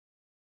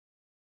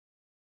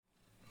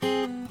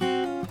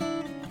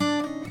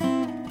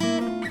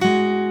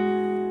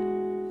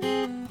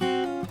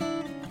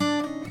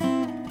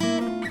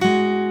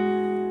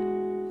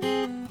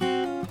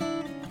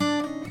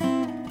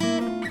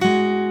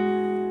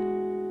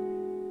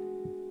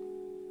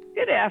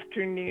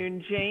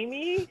afternoon,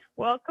 Jamie.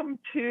 Welcome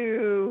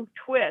to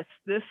Twist,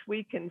 This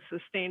Week in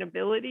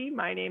Sustainability.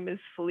 My name is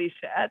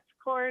Felicia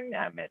Etzkorn.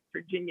 I'm at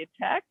Virginia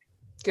Tech.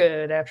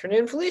 Good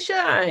afternoon, Felicia.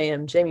 I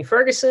am Jamie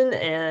Ferguson,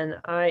 and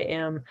I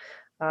am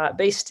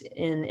based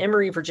in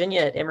Emory,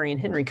 Virginia at Emory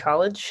and Henry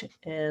College,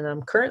 and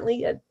I'm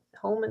currently at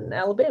home in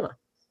Alabama.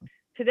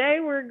 Today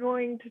we're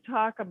going to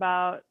talk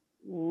about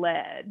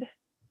lead.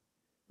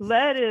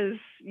 Lead is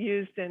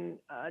used in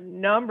a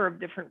number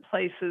of different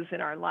places in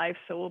our life,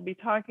 so we'll be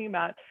talking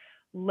about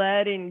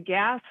lead in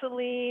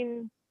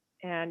gasoline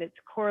and its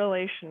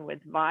correlation with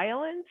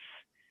violence.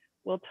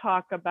 We'll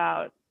talk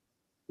about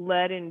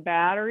lead in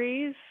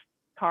batteries,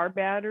 car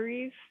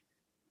batteries.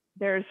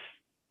 There's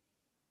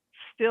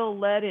still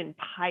lead in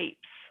pipes,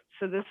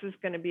 so this is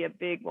going to be a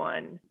big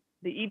one.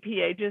 The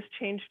EPA just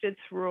changed its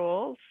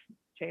rules.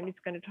 Jamie's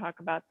going to talk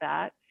about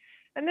that.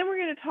 And then we're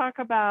going to talk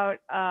about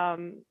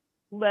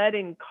lead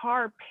in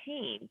car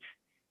paint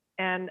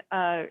and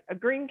a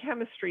green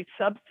chemistry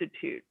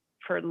substitute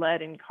for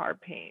lead in car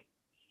paint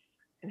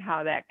and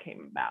how that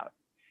came about.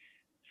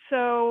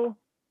 So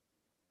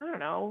I don't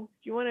know,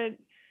 do you want to,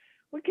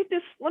 we could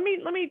just, let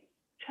me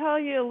tell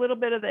you a little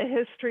bit of the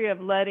history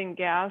of lead in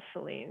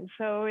gasoline.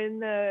 So in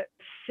the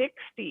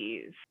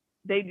 60s,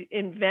 they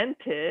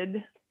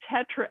invented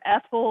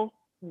tetraethyl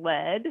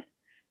lead.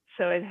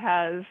 So it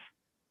has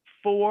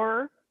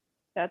four,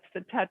 that's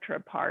the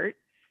tetra part,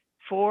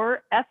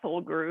 four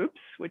ethyl groups,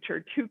 which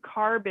are two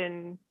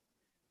carbon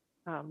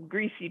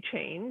greasy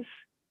chains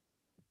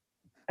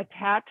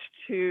attached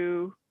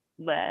to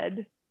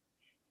lead.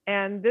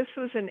 And this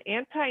was an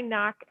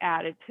anti-knock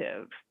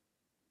additive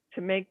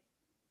to make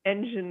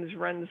engines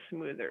run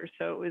smoother.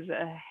 So it was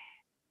a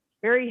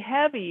very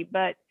heavy,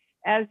 but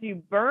as you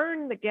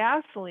burn the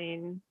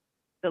gasoline,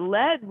 the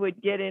lead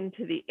would get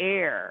into the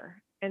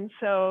air. And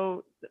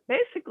so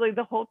basically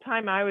the whole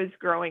time I was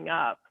growing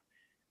up,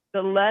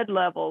 the lead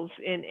levels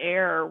in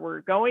air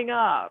were going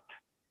up.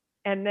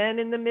 And then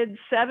in the mid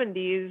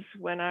 70s,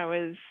 when I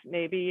was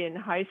maybe in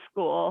high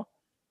school,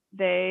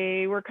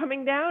 they were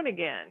coming down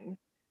again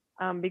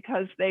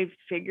because they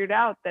figured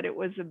out that it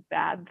was a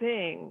bad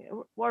thing.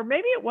 Or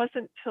maybe it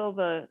wasn't till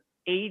the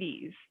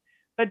 80s.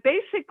 But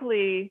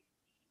basically,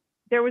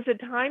 there was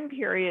a time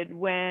period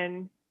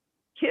when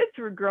kids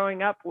were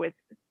growing up with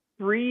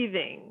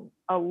breathing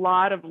a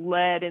lot of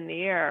lead in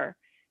the air.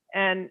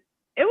 And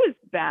it was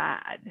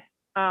bad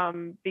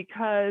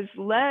because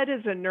lead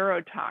is a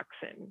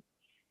neurotoxin.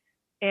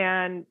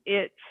 And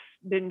it's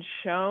been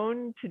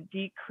shown to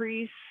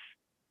decrease,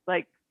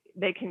 like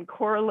they can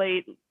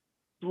correlate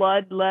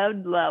blood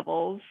lead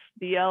levels,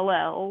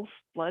 BLLs,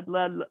 blood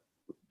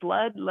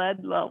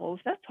lead levels,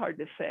 that's hard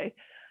to say,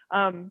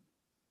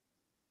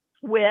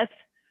 with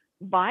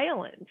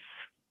violence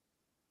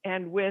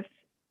and with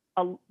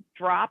a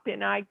drop in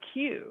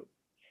IQ.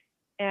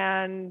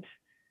 And,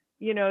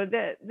 you know,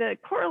 the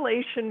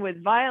correlation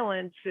with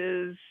violence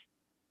is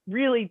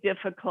really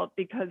difficult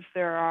because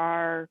there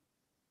are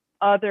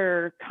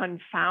other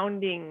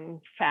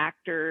confounding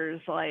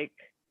factors like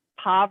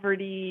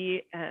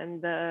poverty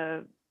and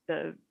the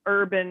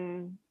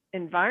urban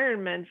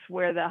environments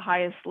where the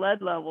highest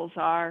lead levels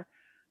are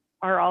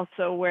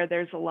also where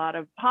there's a lot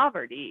of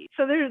poverty.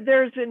 So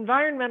there's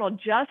environmental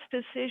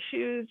justice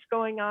issues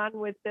going on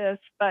with this,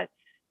 but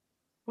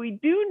we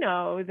do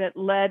know that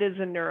lead is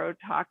a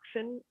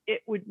neurotoxin.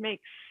 It would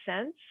make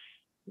sense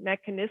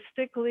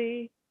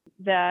mechanistically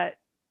that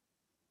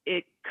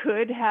it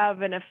could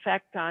have an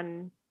effect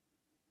on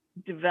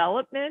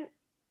development,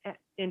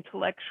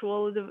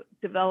 intellectual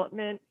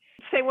development.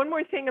 Say one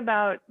more thing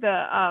about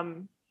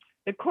the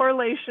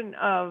correlation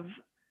of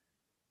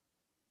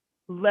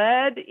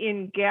lead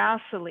in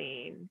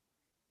gasoline.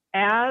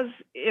 As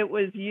it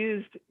was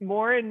used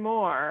more and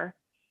more,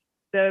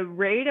 the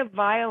rate of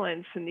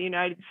violence in the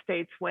United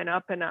States went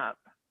up and up.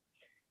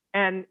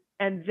 And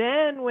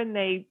then when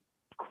they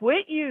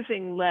quit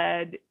using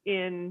lead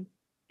in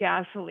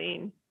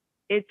gasoline,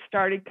 it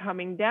started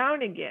coming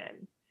down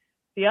again.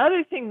 The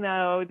other thing,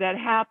 though, that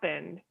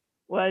happened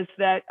was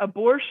that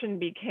abortion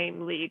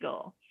became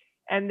legal.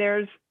 And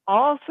there's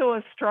also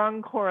a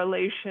strong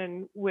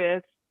correlation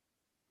with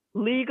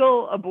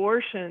legal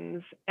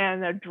abortions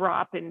and a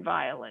drop in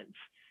violence.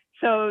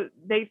 So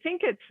they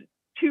think it's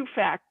two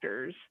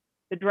factors.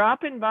 The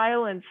drop in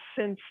violence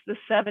since the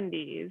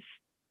 70s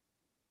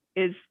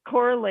is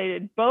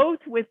correlated both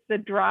with the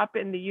drop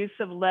in the use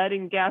of lead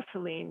in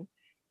gasoline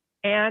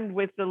and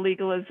with the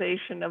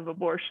legalization of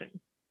abortion.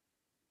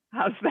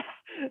 How's that?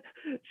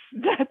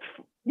 That's,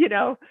 you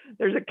know,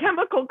 there's a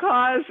chemical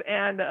cause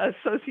and a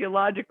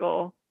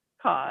sociological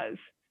cause.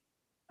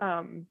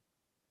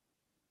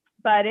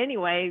 But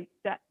anyway,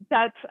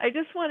 that's, I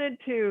just wanted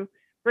to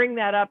bring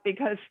that up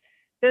because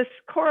this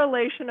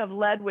correlation of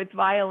lead with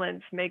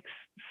violence makes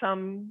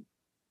some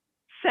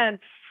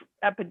sense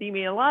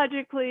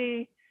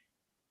epidemiologically,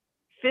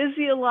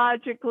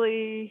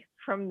 physiologically,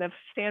 from the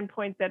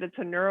standpoint that it's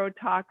a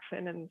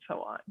neurotoxin and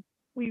so on.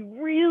 We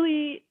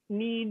really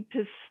need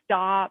to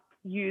stop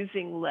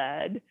using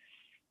lead.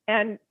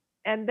 And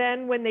And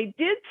then when they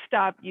did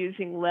stop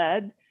using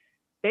lead,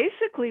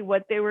 basically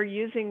what they were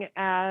using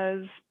as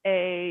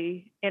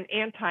an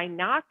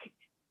anti-knock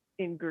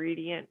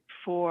ingredient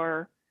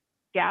for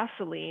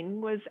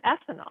gasoline was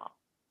ethanol.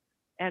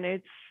 And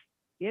it's,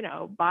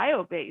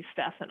 bio-based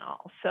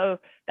ethanol. So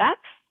that's,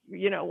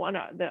 one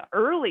of the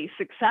early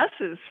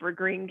successes for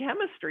green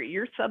chemistry.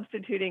 You're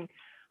substituting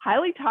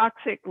highly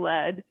toxic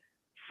lead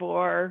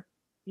for,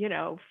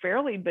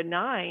 fairly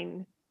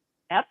benign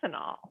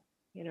ethanol,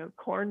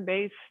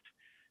 corn-based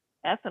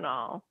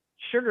ethanol,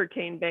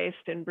 sugarcane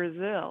based in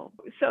Brazil.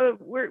 So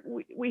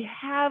we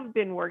have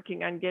been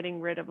working on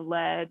getting rid of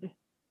lead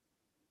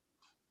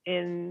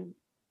in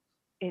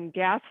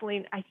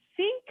gasoline. I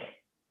think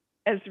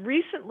as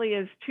recently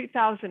as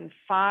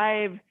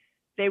 2005,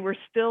 they were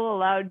still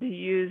allowed to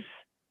use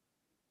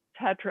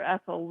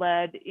tetraethyl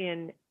lead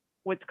in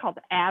what's called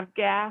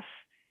avgas,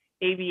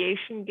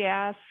 aviation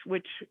gas,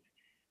 which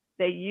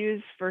they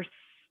use for,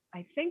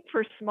 I think,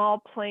 for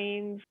small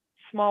plane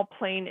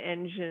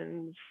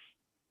engines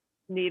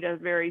need a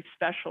very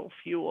special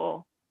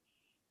fuel,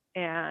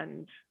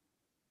 and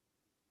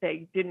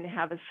they didn't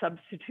have a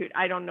substitute.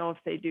 I don't know if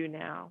they do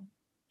now.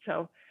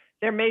 So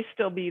there may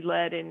still be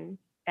lead in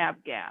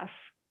avgas.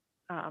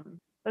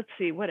 Let's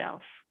see, what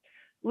else?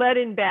 Lead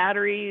in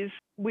batteries.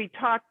 We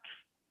talked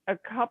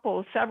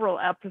several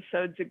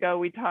episodes ago,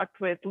 we talked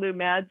with Lou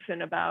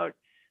Madsen about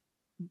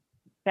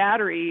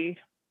battery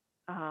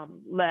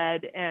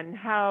lead and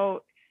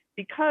how,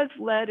 because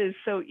lead is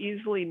so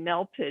easily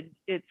melted,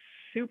 it's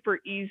super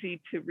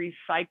easy to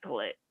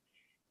recycle it.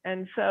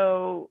 And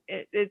so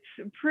it's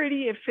a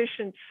pretty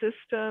efficient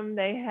system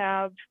they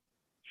have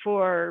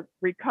for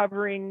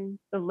recovering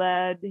the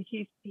lead.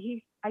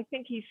 I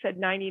think he said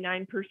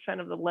 99%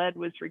 of the lead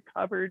was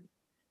recovered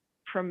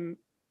from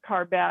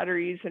car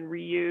batteries and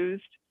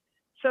reused.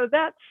 So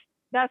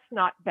that's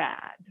not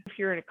bad. If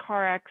you're in a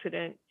car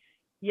accident,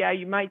 yeah,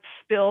 you might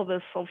spill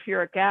the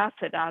sulfuric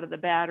acid out of the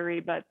battery,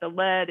 but the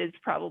lead is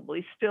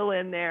probably still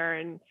in there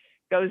and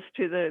goes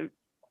to the,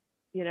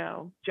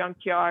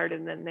 junkyard,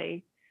 and then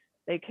they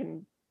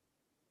can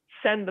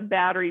send the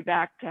battery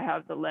back to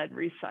have the lead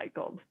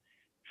recycled.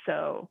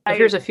 So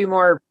here's a few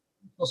more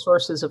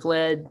sources of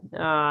lead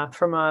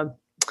from a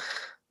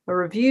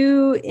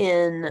review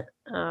in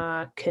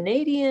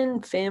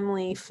Canadian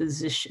Family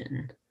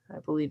Physician, I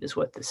believe is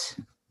what this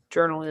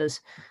journal is,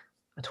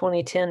 a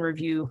 2010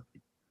 review.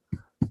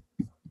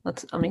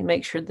 Let me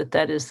make sure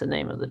that is the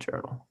name of the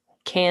journal.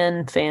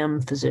 Can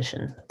Fam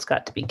Physician. It's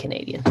got to be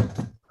Canadian.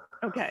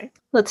 Okay.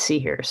 Let's see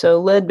here. So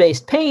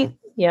lead-based paint.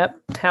 Yep.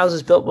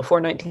 Houses built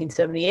before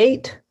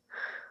 1978.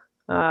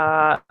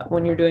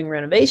 When you're doing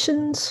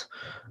renovations,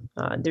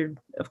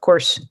 of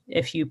course,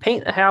 if you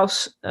paint a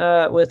house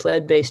with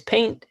lead-based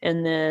paint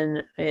and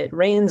then it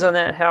rains on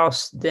that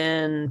house,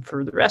 then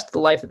for the rest of the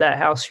life of that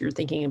house, you're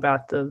thinking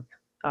about the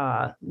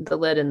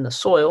lead in the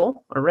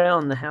soil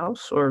around the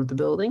house or the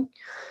building.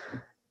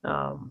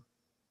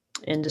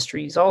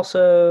 Industries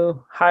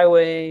also,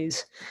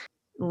 highways,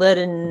 lead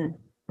in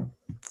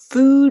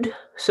food.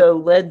 So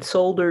lead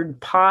soldered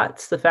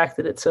pots, the fact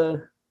that it's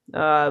a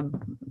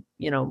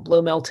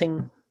low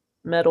melting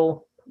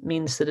metal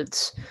means that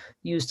it's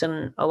used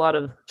in a lot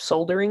of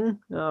soldering.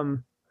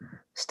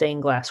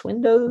 Stained glass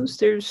windows,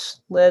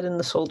 there's lead in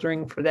the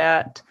soldering for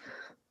that.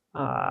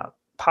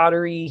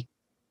 Pottery.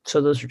 So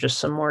those are just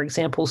some more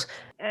examples.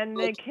 And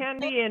they can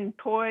be in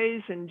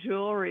toys and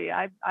jewelry.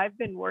 I've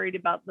been worried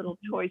about little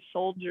toy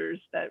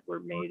soldiers that were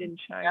made in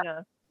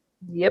China.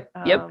 Yep.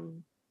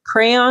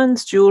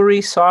 Crayons,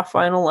 jewelry, soft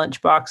vinyl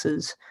lunch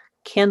boxes,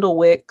 candle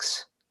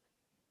wicks.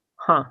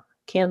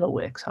 Candle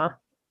wicks,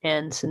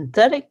 and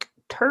synthetic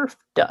turf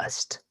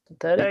dust.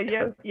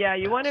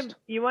 You want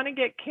to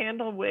get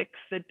candle wicks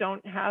that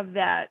don't have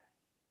that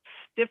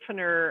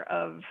stiffener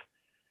of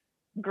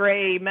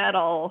gray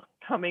metal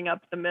coming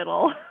up the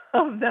middle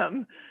of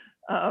them.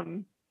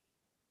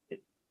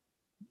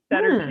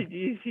 Better to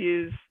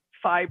use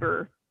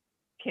fiber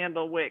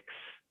candle wicks.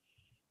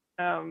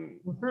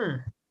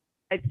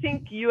 I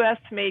think US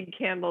made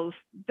candles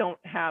don't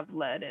have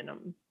lead in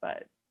them,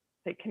 but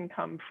they can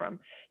come from,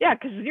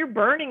 because you're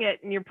burning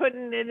it and you're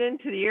putting it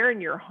into the air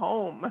in your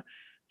home.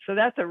 So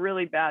that's a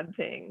really bad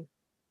thing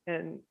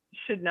and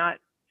should not,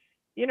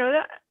 that's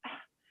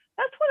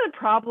one of the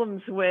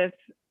problems with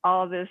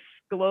all this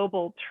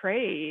global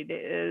trade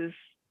is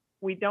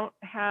we don't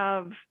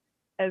have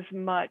as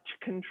much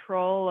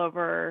control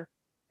over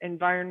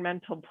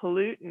environmental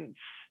pollutants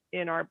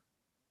in our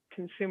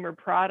consumer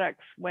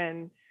products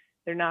when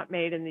they're not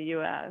made in the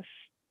US.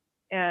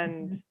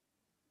 And,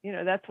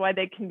 that's why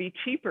they can be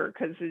cheaper,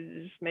 because they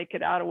just make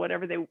it out of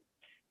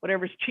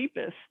whatever's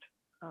cheapest.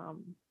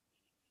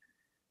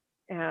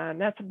 And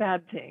that's a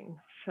bad thing.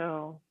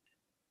 So,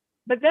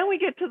 but then we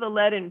get to the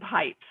lead in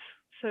pipes.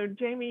 So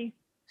Jamie.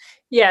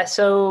 Yeah,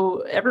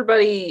 so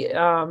everybody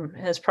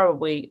has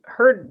probably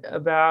heard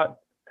about,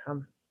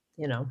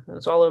 it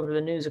was all over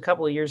the news a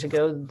couple of years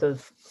ago, the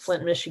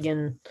Flint,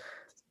 Michigan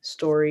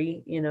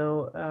story,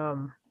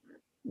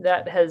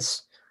 that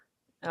has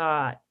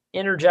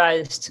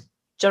energized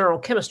general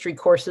chemistry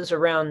courses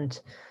around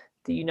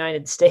the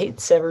United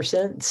States ever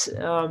since,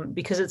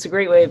 because it's a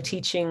great way of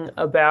teaching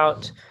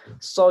about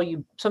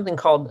something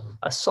called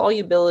a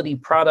solubility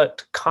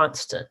product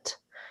constant,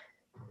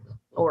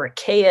 or a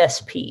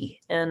KSP.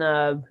 And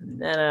a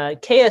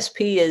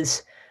KSP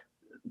is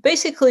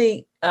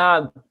basically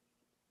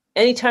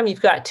anytime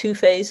you've got two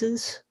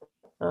phases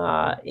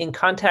in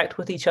contact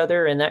with each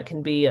other, and that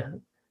can be a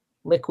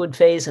liquid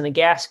phase and a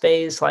gas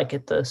phase, like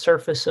at the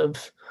surface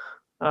of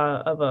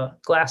a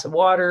glass of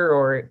water,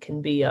 or it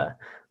can be a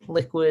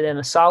liquid and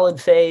a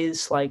solid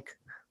phase, like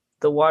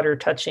the water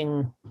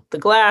touching the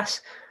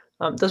glass.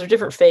 Those are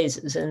different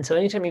phases. And so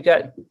anytime you've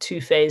got two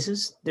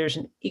phases, there's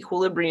an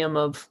equilibrium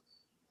of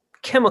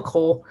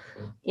chemical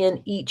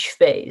in each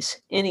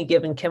phase. Any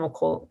given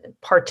chemical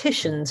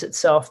partitions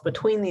itself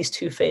between these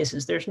two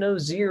phases. There's no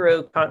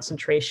zero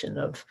concentration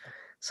of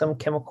some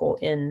chemical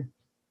in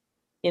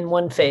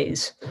one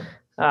phase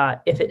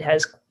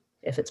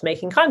if it's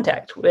making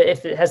contact,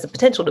 if it has the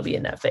potential to be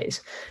in that phase.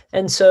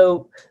 And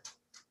so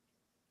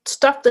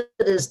stuff that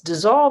is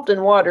dissolved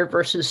in water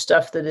versus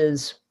stuff that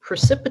is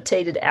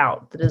precipitated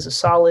out, that is a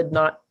solid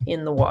not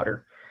in the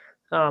water,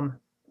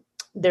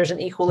 there's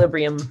an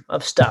equilibrium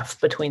of stuff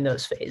between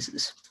those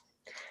phases.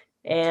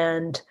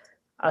 And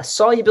a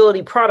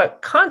solubility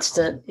product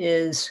constant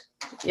is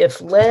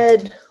if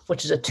lead,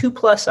 which is a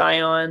 2+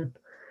 ion,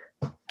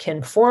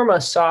 can form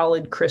a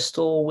solid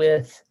crystal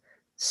with,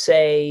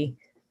 say,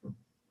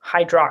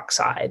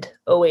 hydroxide,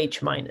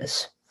 OH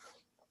minus.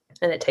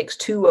 And it takes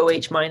 2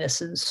 OH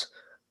minuses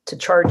to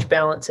charge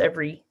balance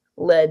every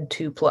lead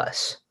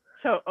 2+.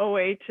 So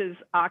OH is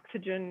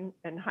oxygen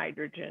and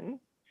hydrogen,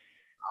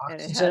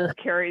 and it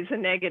carries a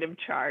negative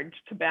charge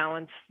to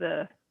balance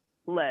the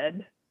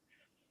lead.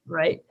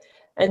 Right.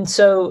 And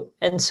so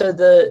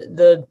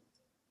the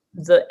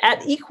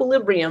at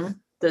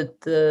equilibrium,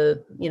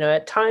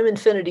 at time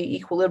infinity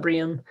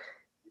equilibrium,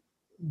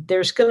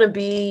 there's going to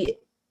be,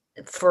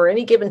 for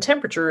any given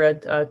temperature,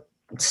 a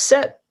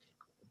set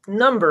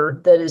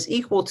number that is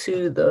equal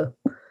to the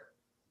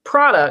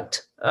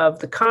product of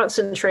the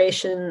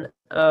concentration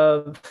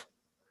of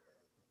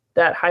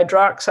that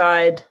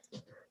hydroxide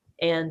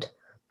and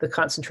the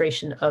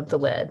concentration of the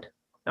lead.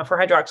 Now for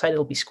hydroxide,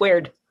 it'll be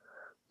squared.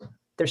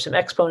 There's some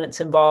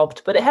exponents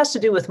involved, but it has to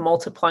do with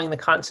multiplying the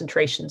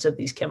concentrations of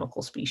these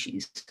chemical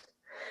species.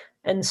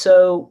 And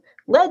so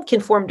lead can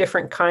form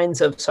different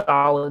kinds of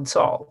solid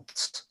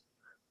salts.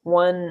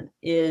 One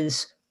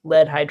is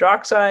lead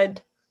hydroxide,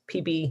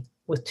 Pb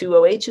with 2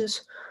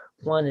 OHs.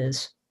 One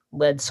is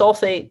lead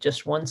sulfate,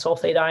 just one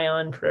sulfate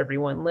ion for every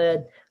one lead.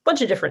 A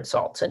bunch of different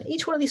salts, and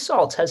each one of these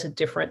salts has a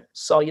different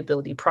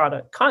solubility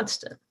product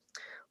constant.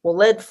 Well,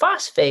 lead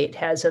phosphate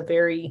has a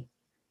very,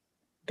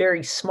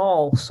 very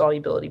small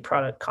solubility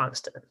product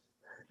constant.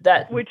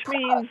 Which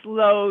means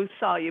low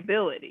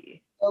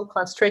solubility. Low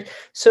concentration.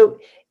 So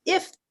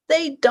if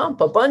they dump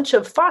a bunch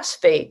of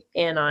phosphate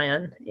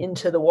anion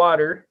into the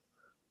water,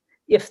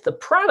 if the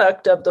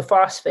product of the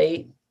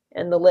phosphate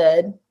and the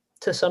lead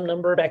to some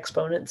number of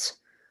exponents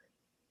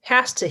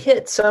has to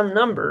hit some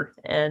number,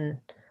 and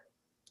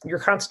your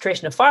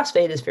concentration of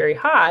phosphate is very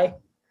high,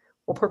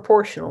 well,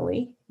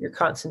 proportionally, your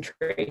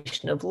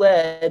concentration of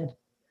lead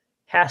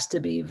has to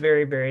be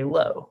very, very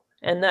low.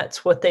 And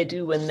that's what they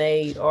do when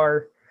they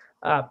are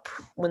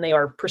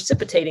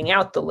precipitating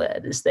out the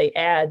lead, is they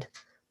add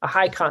a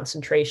high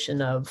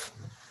concentration of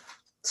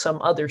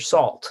some other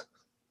salt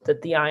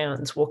that the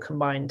ions will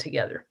combine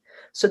together.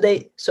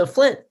 So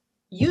Flint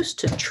used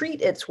to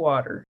treat its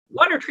water.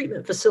 Water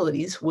treatment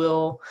facilities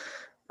will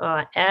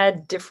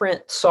add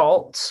different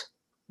salts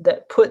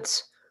that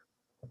puts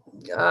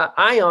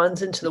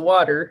ions into the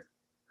water,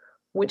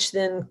 which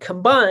then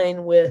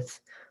combine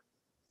with,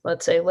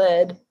 let's say,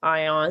 lead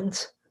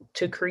ions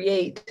to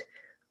create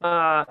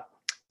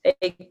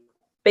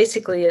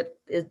basically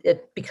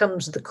it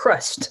becomes the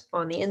crust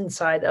on the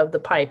inside of the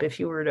pipe. If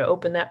you were to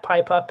open that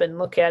pipe up and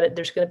look at it,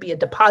 there's going to be a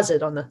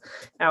deposit on the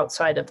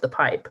outside of the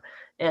pipe.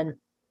 And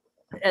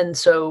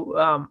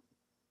so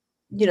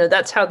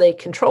that's how they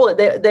control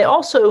it. They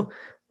also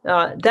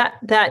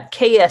that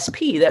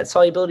KSP, that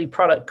solubility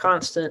product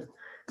constant,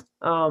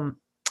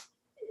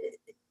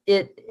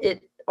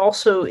 it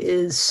also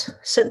is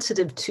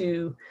sensitive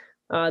to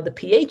the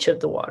pH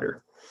of the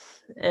water.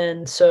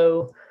 And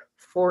so,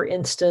 for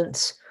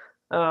instance,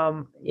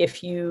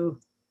 if you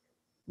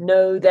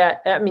know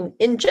that,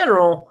 in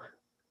general,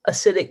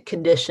 acidic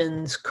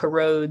conditions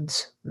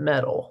corrodes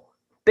metal.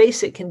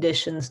 Basic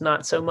conditions,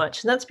 not so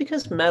much. And that's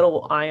because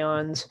metal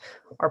ions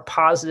are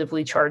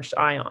positively charged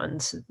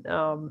ions.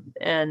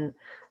 And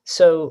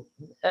so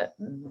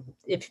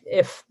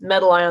if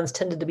metal ions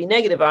tended to be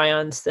negative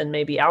ions, then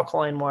maybe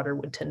alkaline water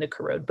would tend to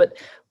corrode. But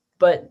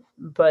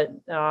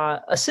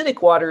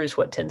acidic water is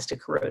what tends to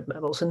corrode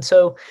metals. And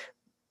so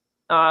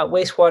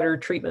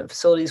wastewater treatment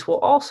facilities will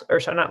also,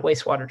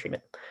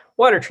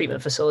 water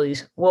treatment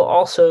facilities will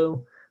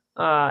also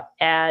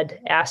add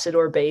acid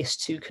or base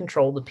to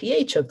control the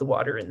pH of the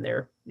water in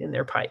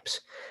their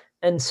pipes.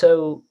 And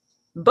so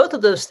both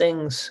of those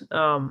things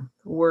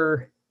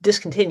were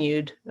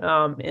discontinued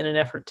in an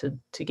effort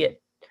to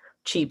get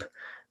cheap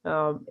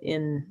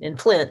in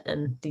Flint,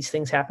 and these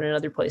things happen in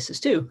other places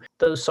too.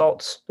 Those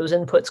salts, those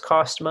inputs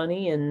cost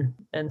money, and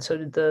so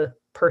did the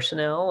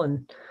personnel,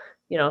 and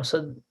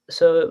so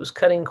it was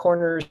cutting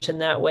corners in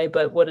that way.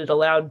 But what it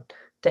allowed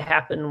to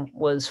happen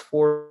was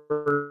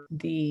for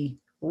the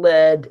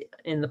lead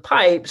in the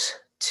pipes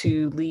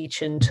to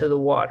leach into the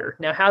water.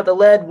 Now, how the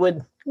lead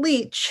would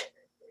leach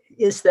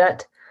is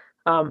that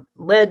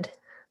lead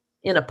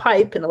in a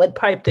pipe, in a lead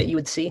pipe that you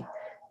would see,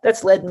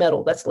 that's lead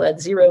metal, that's lead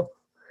zero.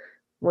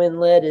 When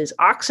lead is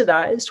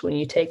oxidized, when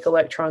you take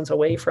electrons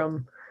away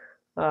from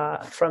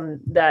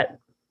that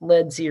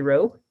lead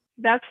zero,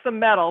 that's the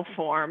metal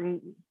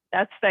form.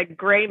 That's that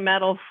gray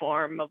metal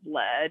form of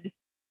lead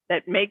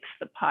that makes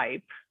the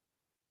pipe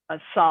a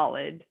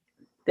solid.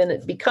 Then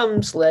it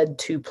becomes lead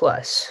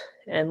 2+,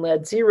 and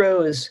lead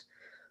zero is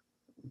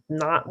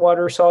not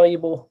water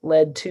soluble.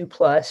 Lead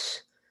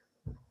 2+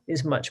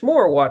 is much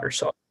more water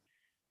soluble.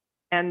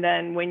 And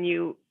then when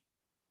you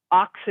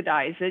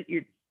oxidize it,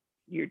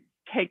 you're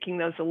taking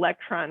those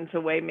electrons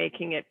away,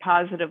 making it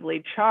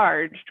positively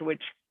charged,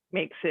 which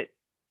makes it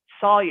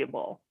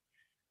soluble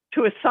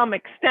to some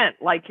extent,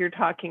 like you're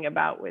talking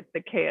about with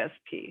the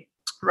KSP.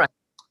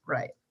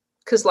 Right.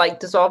 Because like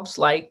dissolves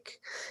like,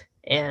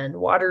 and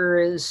water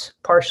is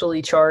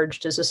partially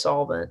charged as a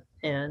solvent.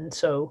 And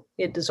so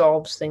it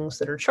dissolves things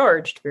that are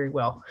charged very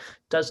well.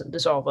 Doesn't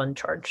dissolve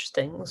uncharged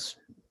things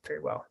very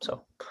well.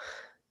 So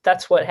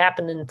that's what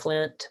happened in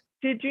Flint.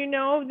 Did you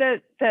know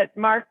that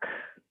Mark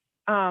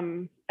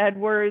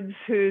Edwards,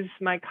 who's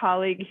my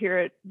colleague here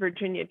at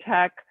Virginia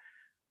Tech,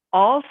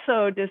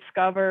 also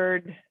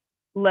discovered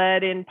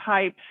lead in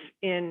pipes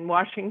in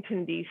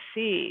Washington,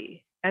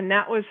 D.C. And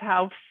that was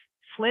how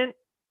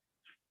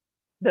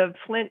the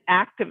Flint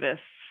activists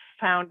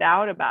found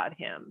out about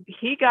him.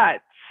 He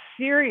got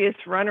serious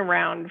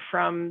runaround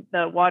from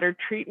the water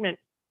treatment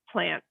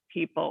plant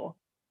people,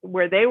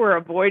 where they were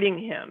avoiding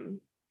him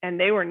and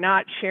they were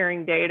not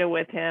sharing data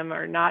with him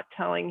or not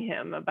telling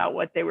him about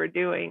what they were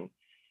doing.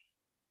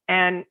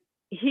 And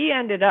he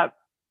ended up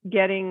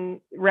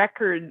getting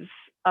records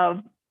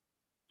of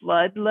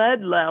blood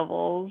lead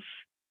levels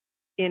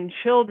in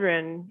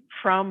children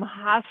from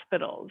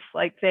hospitals.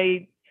 Like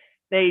they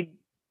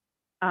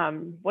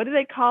what do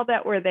they call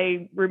that, where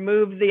they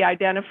remove the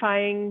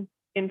identifying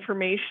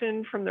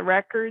information from the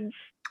records?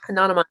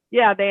 Anonymized.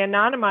 Yeah, they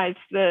anonymized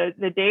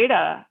the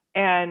data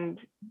and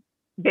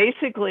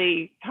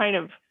basically kind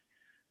of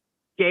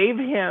gave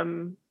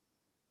him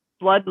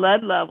blood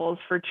lead levels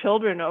for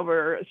children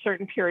over a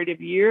certain period of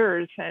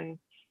years. And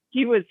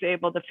he was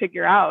able to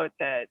figure out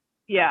that,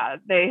 yeah,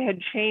 they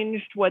had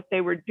changed what they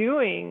were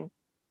doing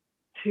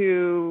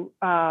to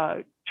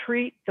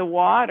treat the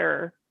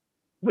water,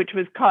 which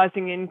was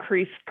causing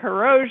increased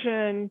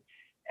corrosion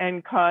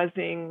and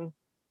causing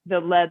the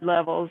lead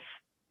levels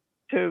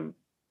to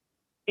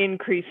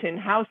increase in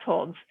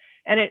households.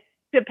 And it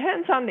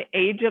depends on the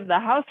age of the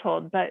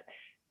household, but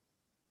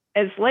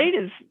as late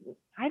as,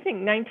 I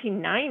think,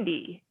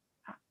 1990,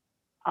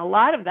 a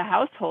lot of the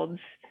households,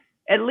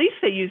 at least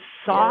they use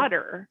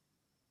solder,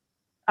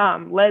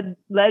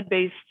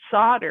 lead-based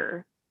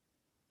solder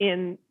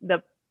in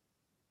the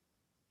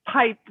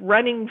pipe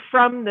running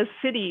from the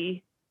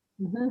city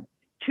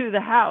to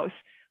the house.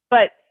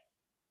 But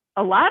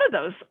a lot of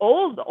those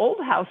old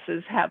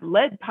houses have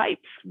lead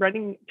pipes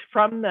running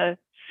from the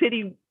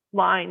city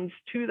lines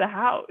to the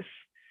house.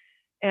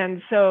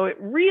 And so it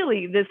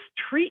really, this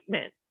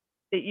treatment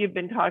that you've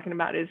been talking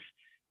about is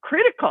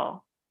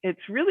critical.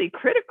 It's really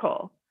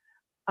critical,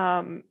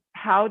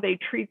 how they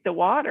treat the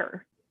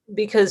water.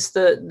 Because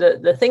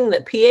the thing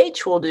that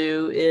pH will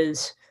do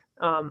is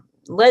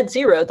lead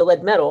zero, the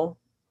lead metal,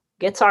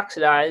 gets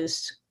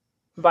oxidized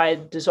by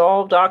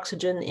dissolved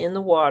oxygen in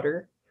the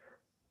water,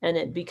 and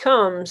it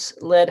becomes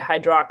lead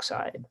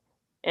hydroxide.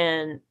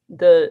 And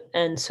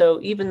so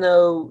even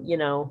though,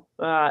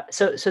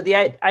 so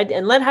the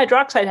and lead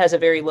hydroxide has a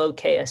very low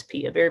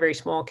KSP, a very, very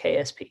small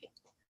KSP.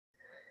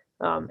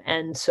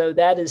 And so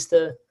that is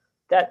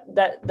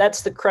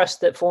that's the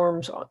crust that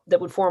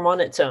would form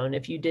on its own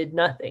if you did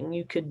nothing.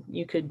 You could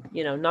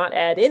not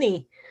add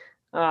any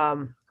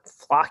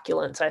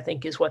flocculants, I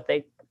think is what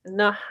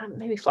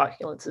maybe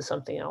flocculants is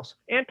something else.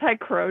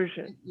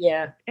 Anti-corrosion.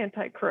 Yeah.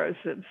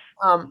 Anti-corrosives.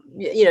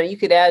 You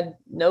could add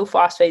no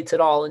phosphates at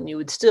all, and you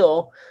would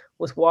still,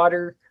 with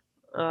water,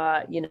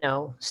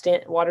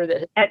 water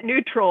that at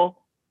neutral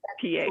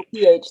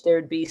pH, there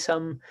would be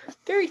some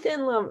very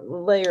thin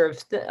layer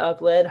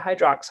of lead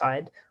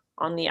hydroxide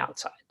on the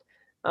outside,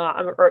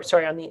 on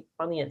the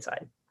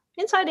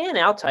inside and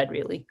outside,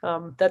 really.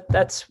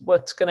 That's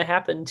what's going to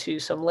happen to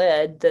some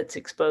lead that's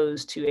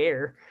exposed to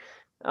air.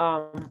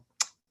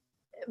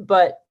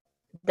 But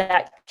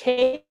that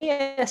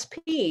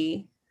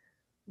KSP,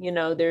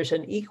 there's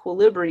an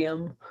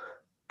equilibrium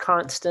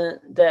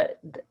constant that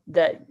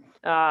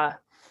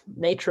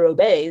nature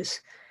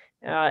obeys,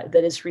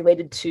 that is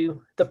related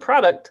to the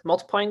product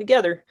multiplying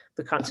together,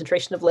 the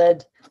concentration of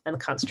lead and the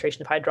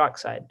concentration of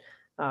hydroxide,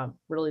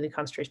 really the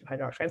concentration of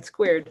hydroxide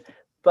squared.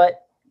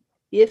 But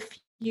if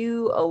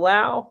you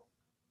allow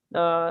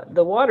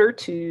the water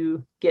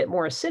to get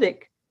more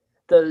acidic,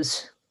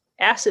 those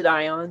acid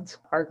ions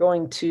are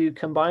going to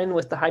combine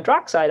with the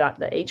hydroxide.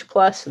 The H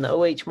plus and the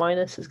OH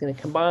minus is going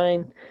to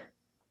combine,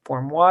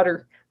 form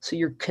water. So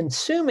you're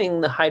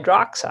consuming the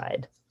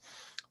hydroxide,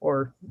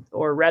 or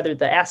rather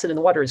the acid in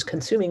the water is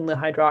consuming the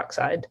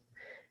hydroxide.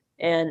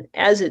 And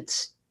as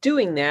it's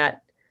doing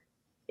that,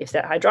 if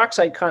that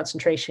hydroxide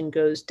concentration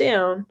goes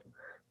down,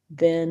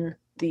 then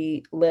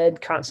the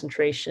lead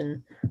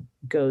concentration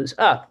goes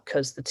up,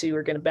 because the two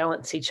are going to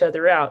balance each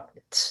other out.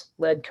 It's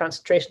lead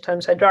concentration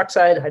times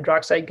hydroxide.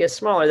 Hydroxide gets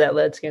smaller, that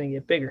lead's going to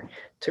get bigger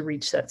to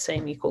reach that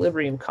same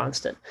equilibrium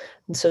constant.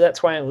 And so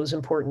that's why it was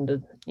important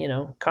to,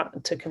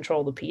 to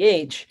control the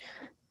pH,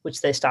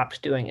 which they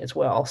stopped doing as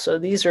well. So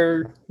these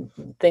are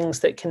things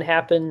that can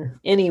happen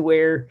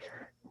anywhere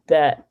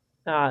that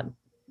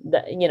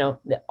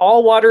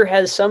all water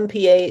has some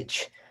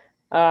pH,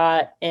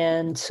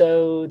 and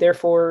so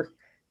therefore,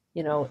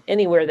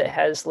 anywhere that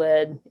has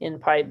lead in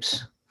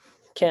pipes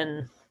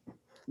can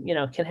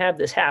have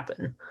this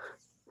happen.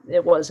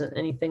 It wasn't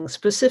anything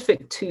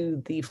specific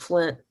to the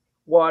Flint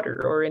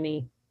water or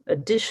any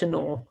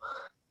additional.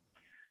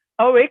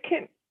 Oh, it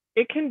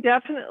can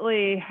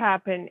definitely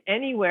happen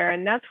anywhere,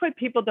 and that's what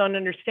people don't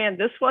understand.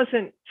 This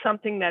wasn't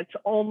something that's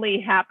only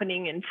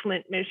happening in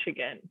Flint,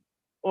 Michigan,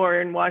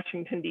 or in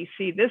Washington,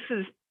 D.C. This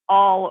is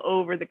all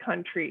over the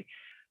country.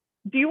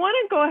 Do you want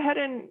to go ahead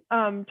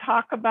and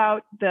talk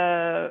about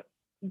the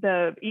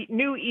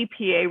new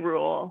EPA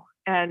rule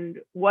and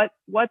what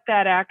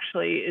that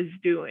actually is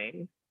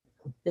doing?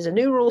 There's a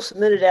new rule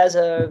submitted as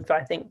of,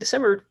 I think,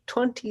 December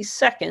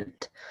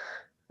 22nd.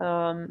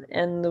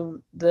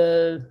 And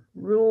the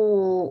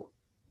rule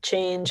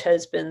change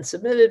has been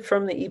submitted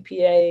from the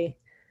EPA.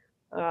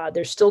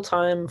 There's still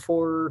time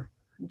for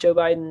Joe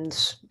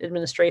Biden's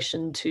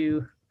administration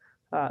to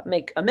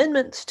make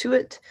amendments to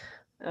it.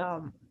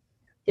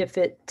 If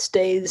it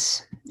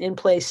stays in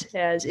place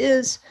as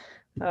is,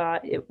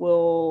 it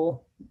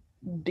will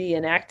be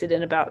enacted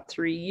in about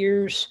 3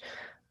 years.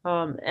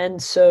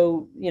 And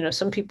so,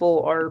 some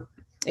people are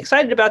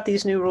excited about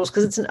these new rules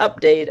because it's an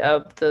update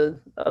of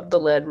the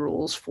lead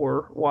rules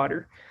for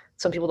water.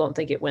 Some people don't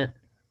think it went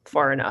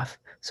far enough.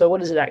 So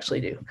what does it actually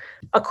do?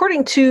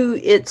 According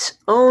to its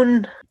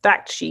own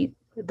fact sheet,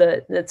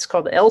 that's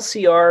called the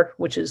LCR,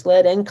 which is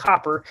lead and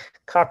copper.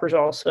 Copper's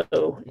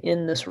also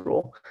in this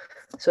rule.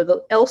 So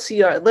the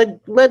LCR,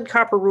 lead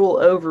copper rule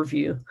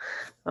overview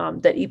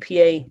that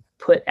EPA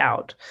put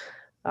out,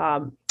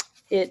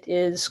 it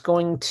is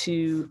going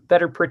to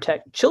better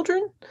protect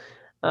children.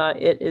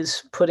 It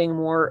is putting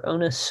more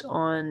onus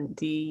on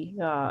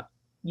the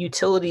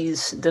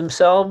utilities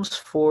themselves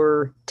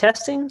for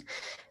testing,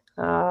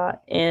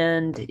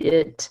 and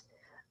it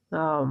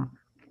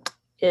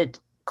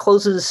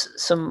closes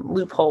some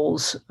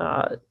loopholes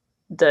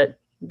that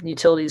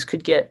utilities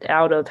could get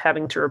out of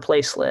having to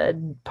replace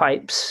lead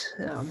pipes.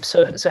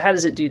 So how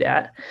does it do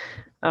that?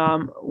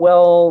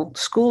 Well,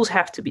 schools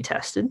have to be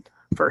tested,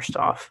 first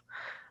off.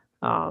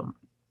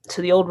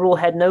 So the old rule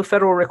had no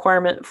federal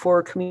requirement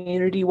for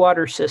community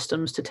water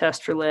systems to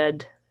test for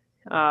lead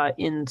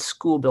in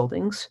school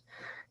buildings.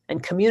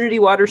 And community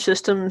water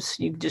systems,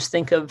 you just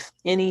think of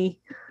any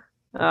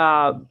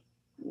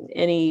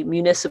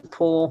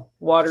municipal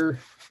water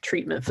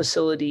treatment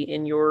facility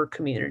in your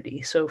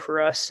community. So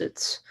for us,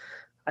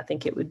 I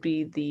think it would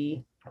be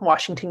the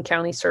Washington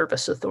County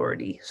Service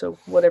Authority. So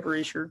whatever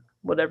is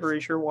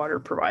your water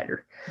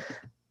provider.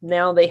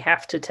 Now they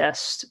have to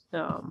test. They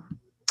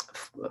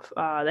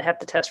have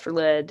to test for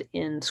lead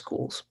in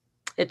schools.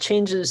 It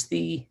changes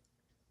the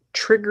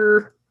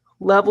trigger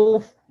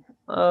level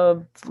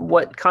of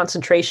what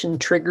concentration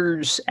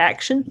triggers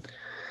action.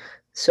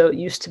 So it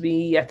used to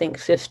be, I think,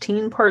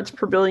 15 parts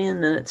per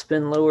billion, and it's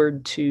been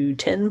lowered to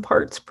 10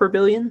 parts per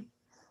billion.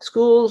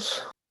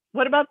 Schools.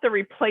 What about the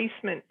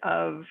replacement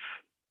of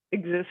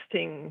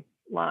existing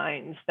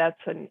lines? That's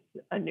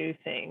a new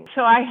thing.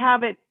 So I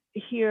have it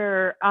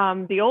here.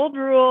 The old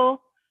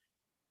rule,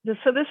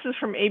 so this is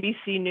from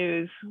ABC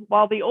News.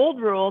 While the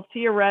old rule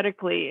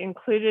theoretically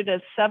included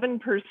a 7%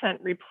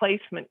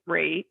 replacement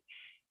rate,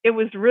 it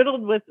was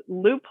riddled with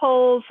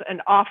loopholes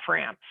and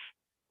off-ramps.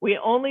 We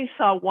only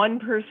saw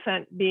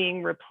 1%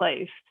 being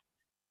replaced.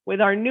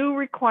 With our new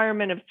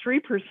requirement of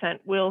 3%,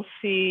 we'll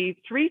see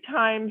 3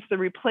 times the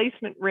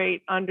replacement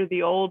rate under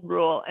the old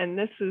rule. And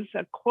this is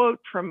a quote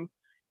from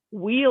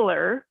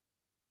Wheeler,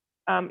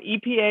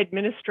 EPA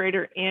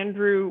Administrator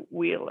Andrew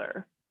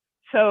Wheeler.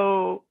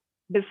 So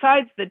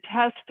besides the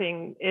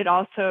testing,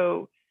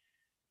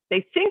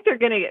 they think they're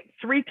going to get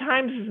 3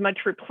 times as much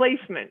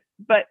replacement,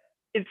 but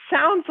it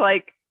sounds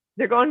like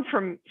they're going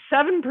from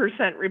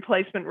 7%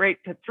 replacement rate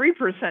to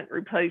 3%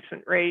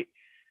 replacement rate,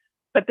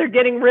 but they're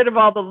getting rid of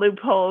all the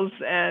loopholes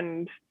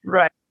and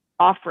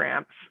off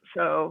ramps.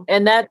 So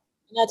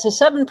that's a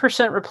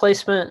 7%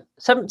 replacement,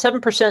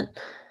 7%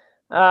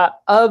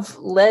 of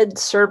lead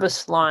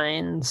service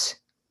lines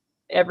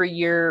every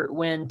year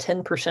when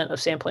 10%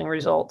 of sampling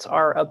results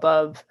are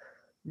above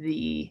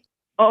the.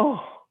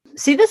 Oh,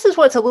 see, this is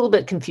what's a little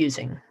bit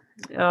confusing.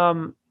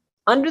 Um,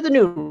 under the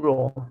new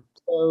rule,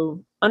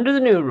 under the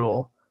new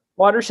rule,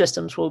 water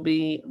systems will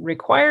be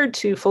required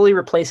to fully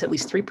replace at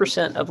least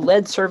 3% of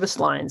lead service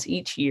lines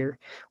each year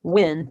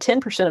when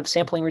 10% of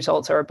sampling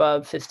results are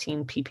above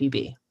 15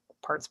 ppb,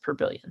 parts per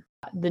billion.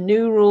 The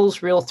new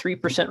rule's real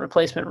 3%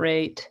 replacement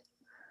rate,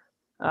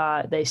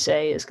 they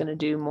say, is going to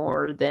do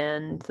more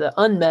than the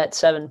unmet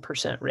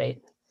 7%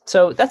 rate.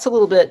 So that's a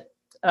little bit,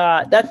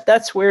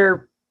 that's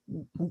where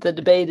the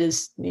debate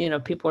is,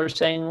 people are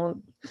saying,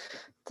 well,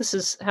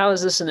 how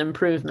is this an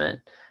improvement?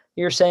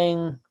 You're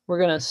saying we're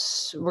gonna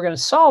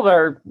solve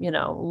our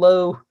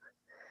low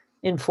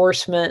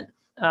enforcement,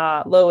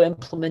 low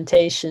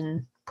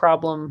implementation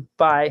problem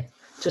by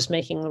just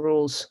making the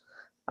rules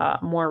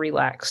more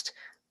relaxed.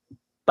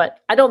 But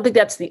I don't think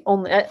that's the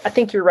only. I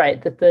think you're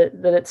right that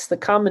it's the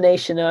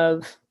combination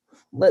of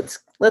let's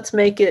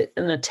make it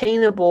an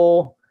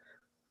attainable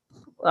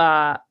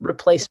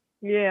replacement.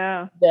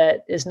 Yeah.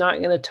 That is not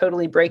going to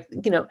totally break.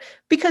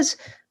 Because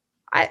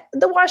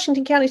the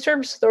Washington County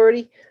Service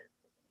Authority,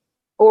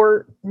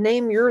 or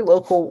name your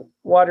local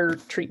water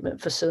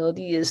treatment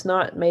facility, is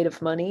not made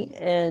of money,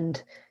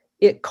 and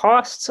it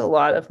costs a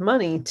lot of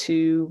money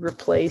to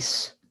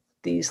replace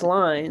these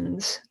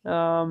lines.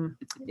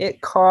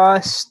 It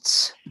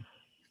costs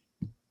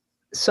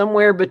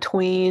somewhere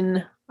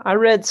between, I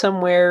read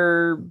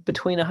somewhere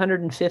between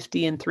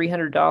 $150 and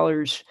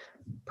 $300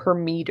 per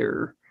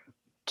meter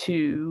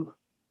to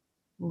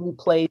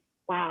replace.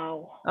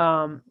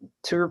 Wow.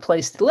 To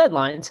replace the lead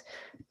lines.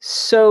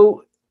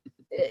 So,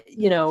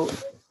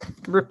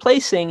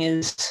 replacing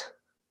is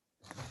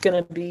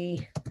going to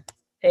be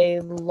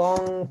a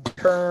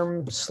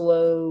long-term,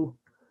 slow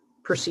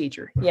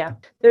procedure. Yeah.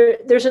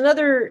 There's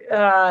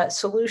another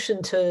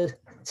solution to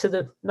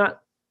the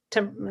not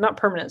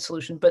permanent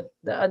solution, but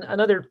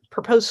another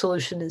proposed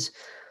solution is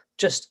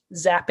just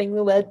zapping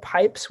the lead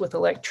pipes with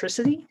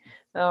electricity.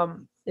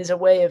 Is a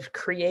way of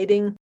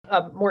creating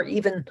a more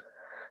even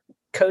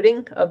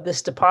coating of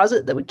this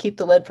deposit that would keep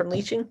the lead from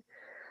leaching.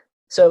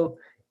 So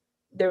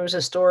there was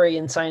a story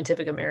in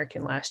Scientific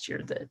American last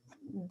year that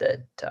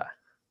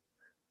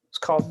was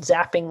called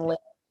 "Zapping Lead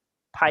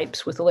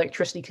Pipes with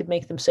Electricity Could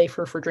Make Them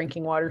Safer for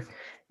Drinking Water,"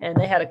 and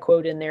they had a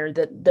quote in there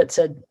that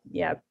said,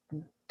 yeah,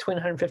 between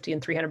 $150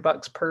 and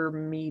 $300 per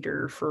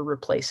meter for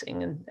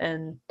replacing,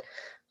 and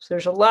so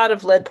there's a lot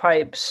of lead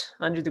pipes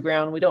under the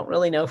ground. We don't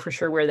really know for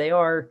sure where they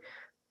are.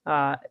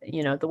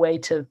 The way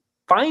to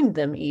find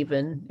them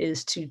even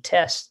is to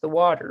test the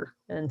water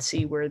and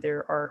see where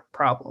there are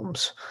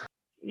problems.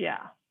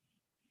 Yeah.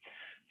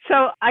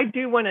 So I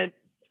do want to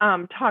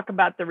talk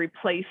about the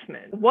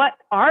replacement. What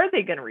are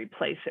they going to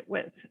replace it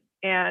with?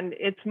 And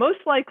it's most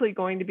likely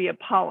going to be a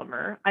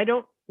polymer. I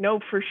don't know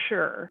for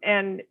sure.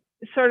 And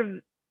sort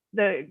of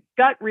the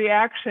gut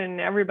reaction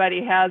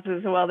everybody has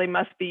is, well, they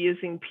must be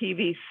using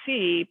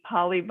PVC,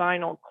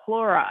 polyvinyl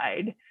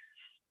chloride.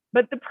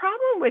 But the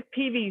problem with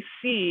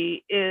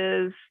PVC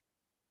is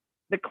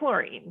the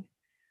chlorine.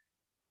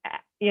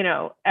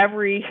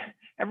 Every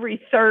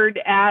third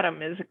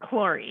atom is a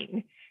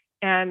chlorine.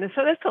 And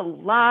so that's a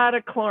lot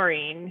of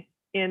chlorine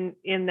in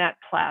that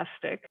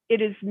plastic.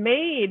 It is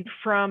made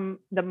from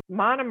the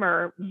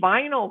monomer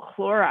vinyl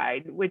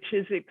chloride, which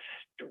is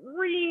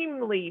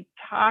extremely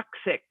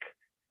toxic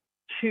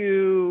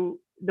to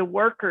the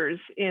workers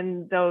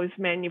in those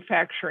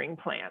manufacturing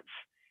plants.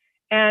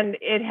 And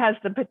it has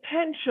the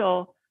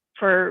potential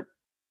for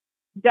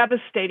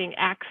devastating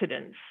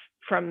accidents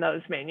from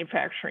those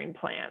manufacturing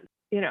plants.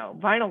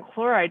 Vinyl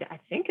chloride, I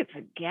think it's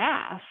a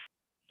gas.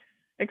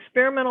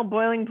 Experimental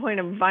boiling point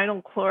of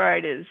vinyl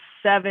chloride is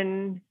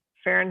 7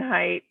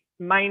 Fahrenheit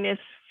minus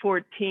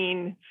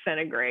 14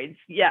 centigrades.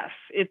 Yes,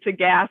 it's a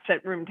gas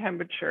at room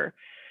temperature.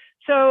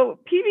 So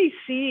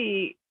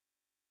PVC,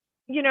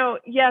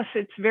 yes,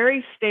 it's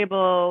very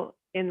stable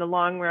in the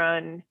long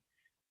run,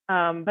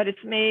 but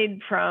it's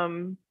made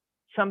from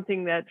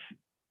something that's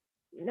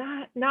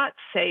not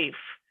safe.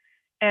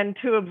 And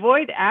to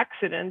avoid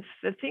accidents,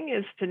 the thing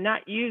is to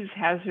not use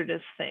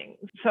hazardous things.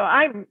 So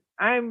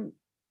I'm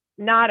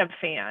not a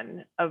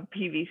fan of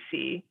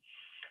PVC.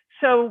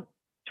 So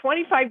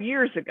 25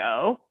 years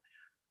ago,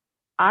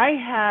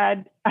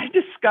 I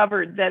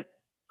discovered that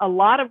a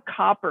lot of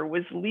copper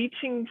was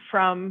leaching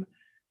from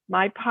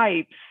my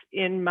pipes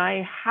in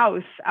my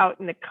house out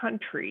in the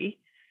country.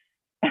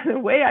 And the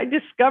way I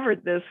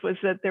discovered this was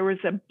that there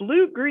was a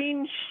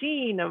blue-green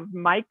sheen of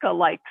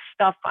mica-like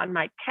stuff on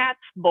my cat's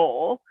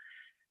bowl,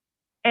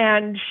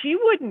 and she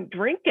wouldn't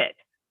drink it.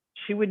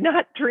 She would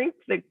not drink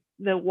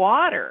the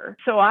water.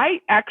 So I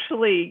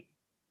actually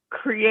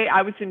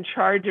I was in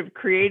charge of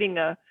creating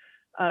a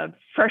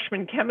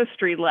freshman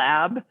chemistry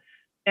lab.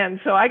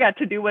 And so I got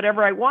to do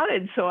whatever I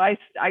wanted. So I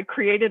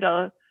created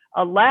a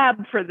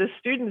lab for the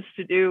students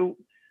to do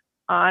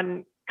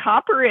on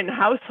copper in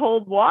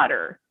household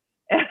water.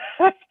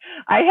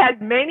 I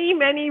had many,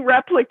 many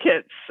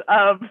replicates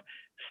of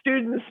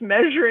students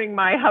measuring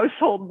my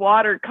household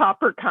water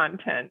copper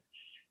content.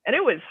 And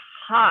it was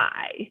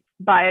high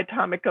by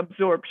atomic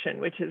absorption,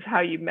 which is how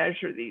you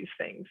measure these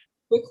things.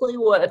 quickly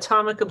what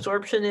atomic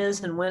absorption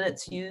is and when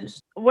it's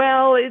used?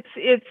 Well,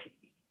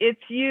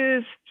 it's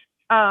used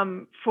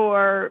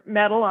for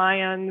metal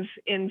ions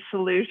in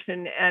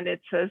solution, and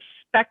it's a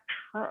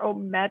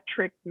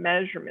spectrometric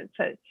measurement.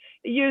 So it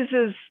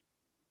uses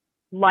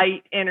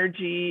light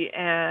energy,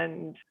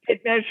 and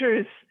it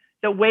measures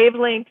the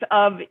wavelength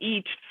of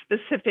each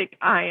specific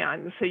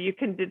ion. So you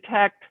can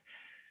detect,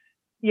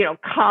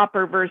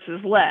 copper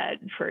versus lead,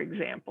 for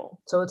example.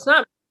 So it's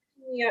not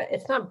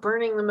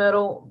burning the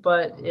metal,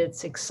 but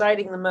it's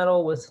exciting the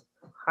metal with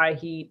high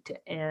heat,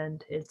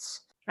 and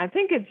I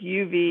think it's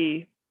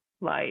UV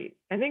light.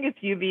 I think it's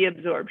UV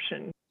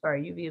absorption.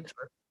 UV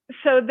absorption.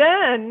 So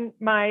then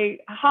my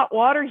hot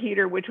water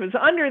heater, which was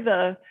under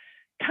the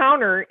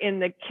counter in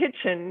the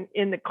kitchen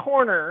in the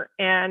corner,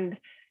 and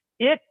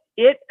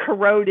it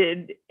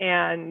corroded,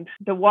 and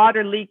the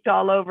water leaked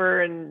all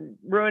over and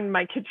ruined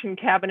my kitchen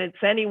cabinets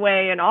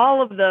anyway, and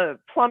all of the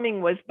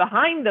plumbing was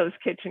behind those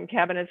kitchen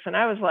cabinets, and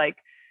I was like,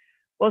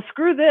 well,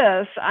 screw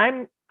this.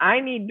 I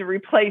need to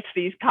replace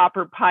these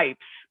copper pipes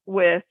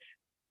with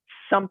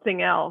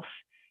something else.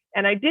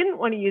 And I didn't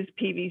want to use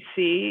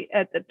PVC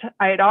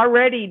I had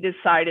already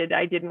decided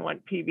I didn't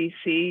want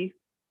PVC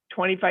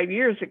 25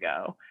 years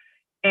ago.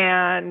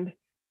 And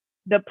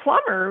the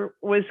plumber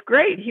was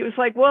great. He was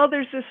like, well,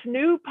 there's this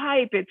new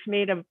pipe. It's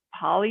made of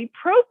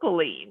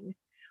polypropylene.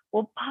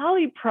 Well,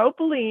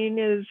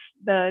 polypropylene is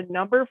the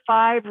number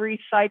 5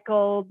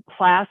 recycled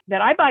plastic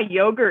that I buy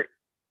yogurt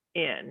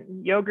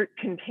in. Yogurt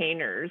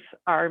containers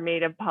are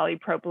made of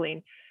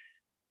polypropylene.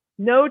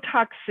 No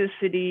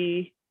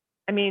toxicity.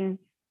 I mean,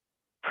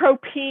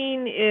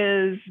 propene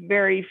is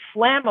very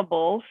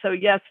flammable. So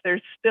yes,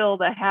 there's still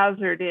the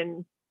hazard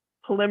in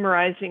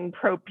polymerizing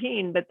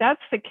propene, but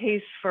that's the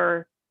case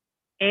for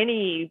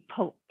any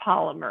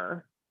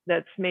polymer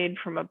that's made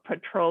from a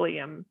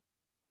petroleum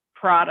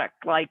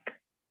product, like,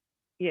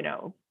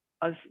 a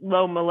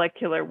low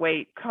molecular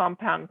weight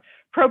compound.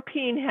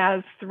 Propene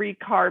has 3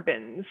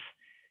 carbons.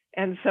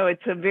 And so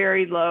it's a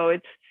very low,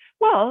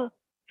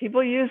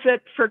 people use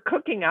it for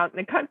cooking out in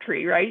the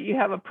country, right? You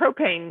have a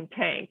propane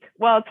tank.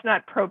 Well, it's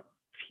not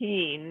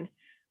propene,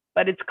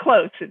 but it's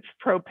close. It's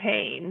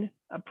propane,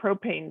 a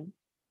propane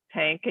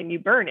tank, and you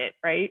burn it,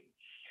 right?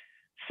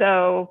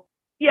 So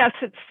yes,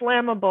 it's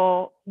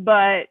flammable,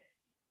 but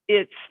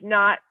it's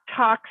not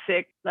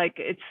toxic. Like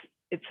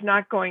it's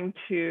not going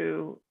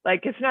to,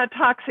 it's not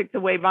toxic the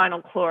way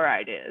vinyl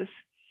chloride is,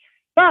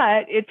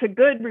 but it's a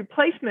good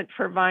replacement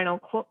for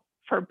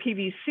for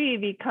PVC,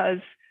 because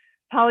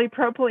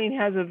polypropylene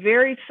has a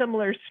very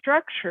similar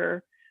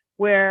structure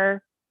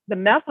where the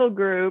methyl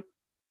group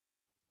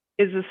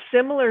is a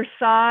similar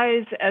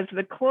size as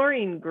the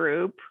chlorine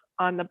group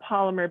on the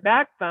polymer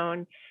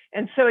backbone.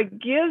 And so it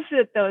gives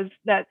it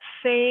that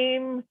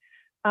same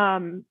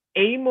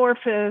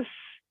amorphous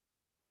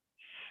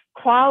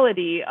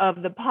quality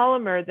of the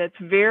polymer that's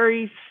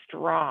very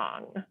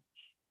strong.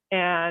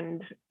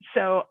 And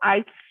so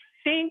I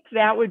think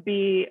that would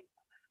be,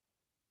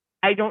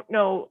 I don't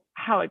know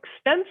how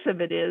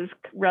expensive it is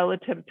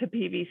relative to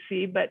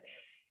PVC, but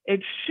it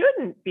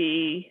shouldn't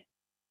be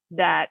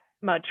that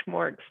much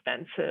more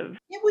expensive.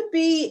 It would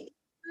be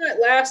not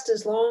last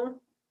as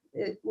long.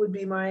 It would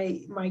be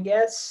my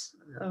guess,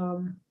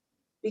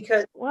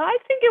 because I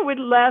think it would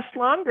last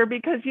longer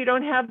because you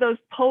don't have those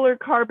polar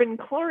carbon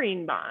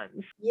chlorine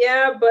bonds.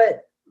 Yeah,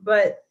 but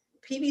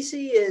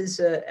PVC is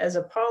as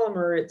a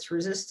polymer, it's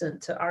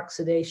resistant to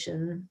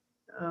oxidation.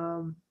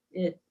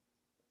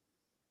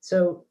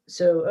 So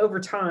over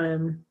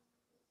time,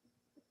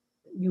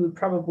 you would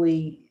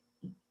probably,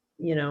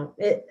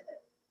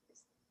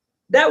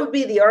 that would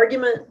be the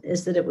argument,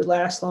 is that it would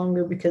last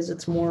longer because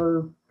it's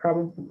more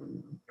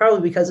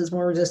probably because it's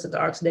more resistant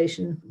to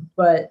oxidation.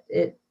 But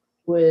it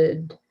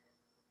would,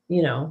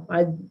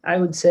 I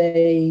would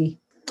say,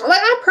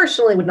 I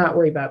personally would not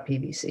worry about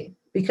PVC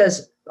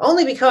because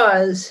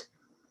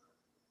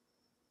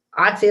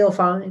I feel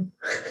fine.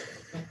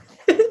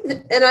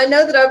 And I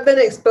know that I've been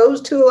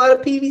exposed to a lot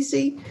of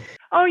PVC.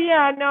 Oh,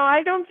 yeah. No,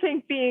 I don't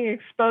think being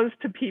exposed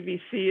to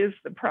PVC is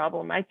the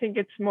problem. I think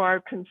it's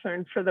more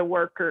concern for the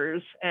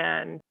workers,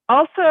 and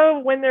also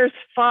when there's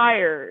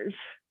fires.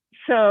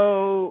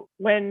 So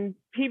when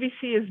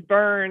PVC is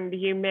burned,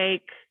 you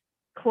make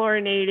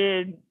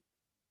chlorinated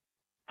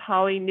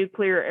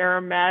polynuclear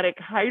aromatic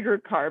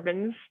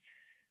hydrocarbons,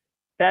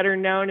 better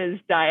known as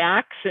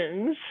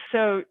dioxins.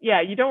 So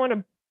yeah, you don't want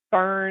to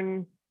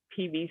burn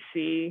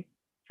PVC.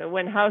 So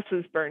when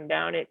houses burn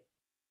down, it's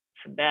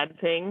a bad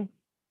thing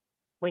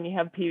when you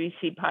have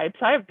PVC pipes.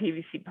 I have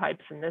PVC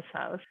pipes in this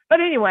house.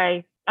 But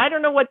anyway, I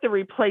don't know what they're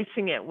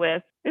replacing it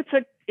with.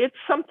 It's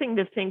something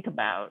to think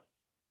about.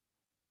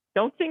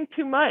 Don't think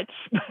too much,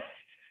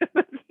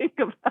 but think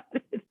about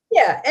it.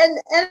 Yeah, and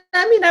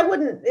I mean, I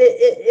wouldn't,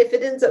 if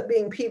it ends up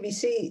being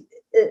PVC,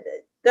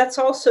 that's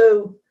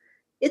also,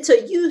 it's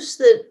a use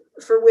that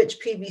for which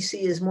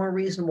PVC is more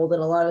reasonable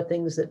than a lot of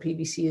things that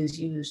PVC is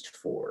used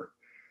for.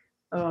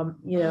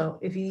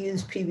 If you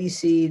use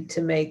PVC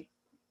to make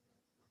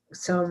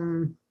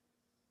some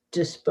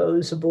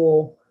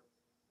disposable,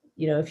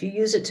 if you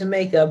use it to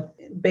make a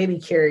baby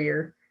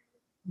carrier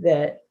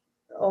that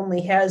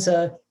only has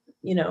a,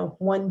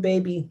 one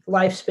baby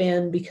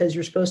lifespan because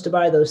you're supposed to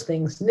buy those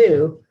things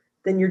new,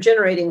 then you're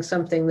generating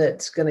something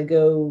that's going to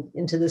go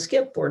into the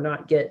skip or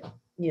not get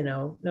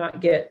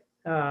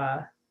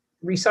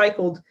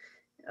recycled.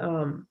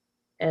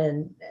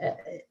 And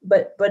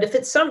but if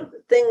it's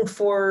something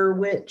for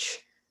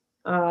which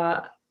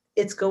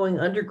it's going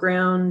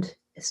underground,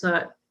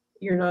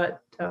 you're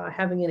not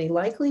having any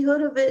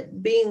likelihood of it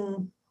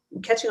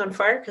catching on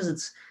fire because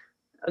it's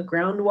a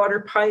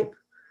groundwater pipe,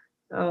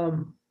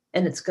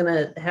 and it's going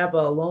to have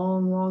a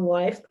long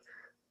life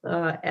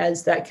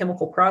as that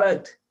chemical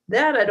product.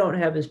 That I don't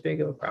have as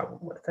big of a problem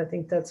with. I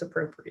think that's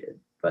appropriate.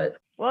 But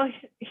well,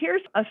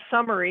 here's a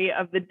summary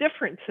of the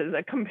differences,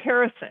 a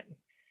comparison.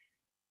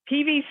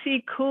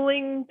 PVC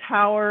cooling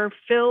tower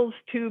fills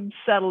tube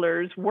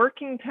settlers.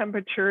 Working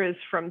temperature is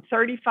from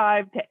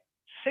 35 to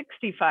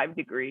 65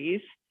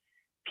 degrees.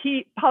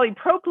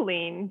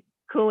 Polypropylene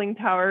cooling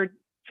tower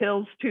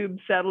fills tube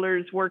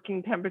settlers.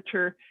 Working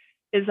temperature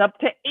is up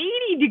to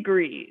 80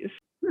 degrees.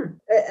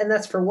 And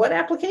that's for what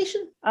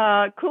application?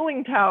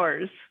 Cooling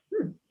towers.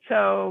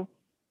 So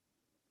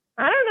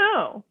I don't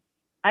know.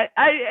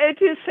 I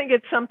just think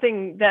it's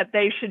something that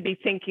they should be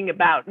thinking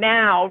about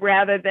now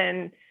rather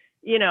than,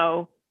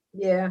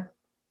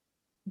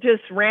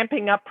 just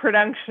ramping up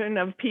production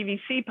of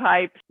PVC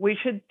pipes. We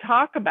should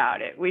talk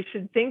about it. We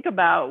should think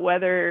about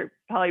whether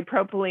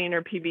polypropylene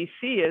or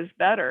PVC is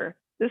better.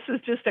 This is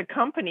just a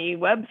company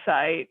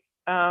website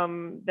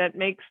that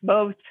makes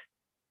both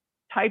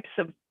types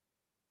of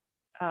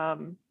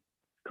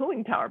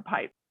cooling tower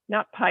pipe,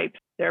 not pipes.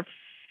 They're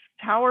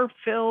tower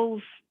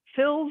fills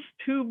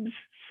tubes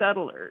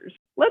settlers.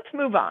 Let's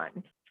move on.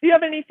 Do you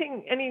have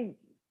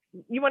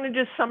you want to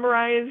just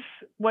summarize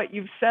what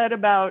you've said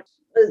about?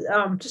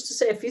 Just to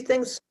say a few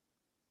things.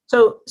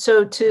 So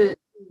to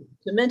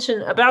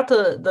mention about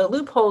the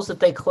loopholes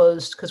that they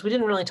closed, because we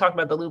didn't really talk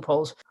about the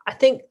loopholes. I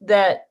think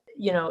that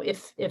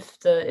if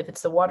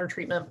it's the water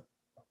treatment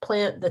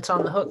plant that's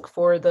on the hook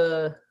for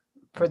the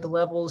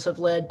levels of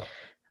lead,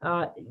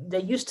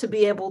 they used to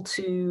be able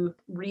to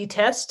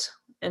retest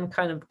and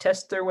kind of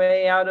test their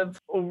way out of.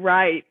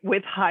 Right,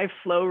 with high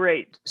flow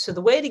rate. So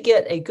the way to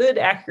get a good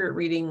accurate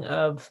reading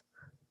of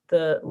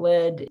the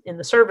lead in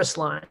the service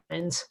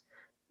lines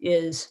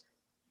is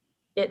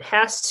it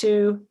has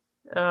to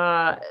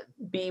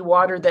be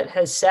water that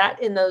has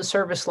sat in those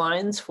service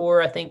lines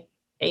for, I think,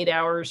 8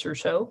 hours or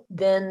so.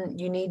 Then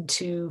you need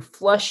to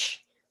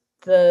flush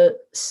the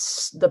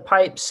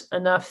pipes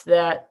enough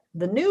that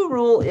the new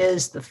rule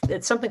is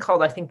it's something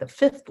called, I think, the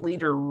 5th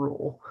liter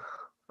rule,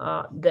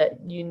 that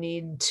you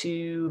need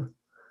to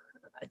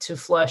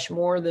flush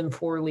more than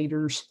 4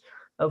 liters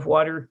of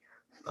water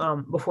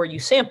before you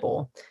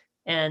sample,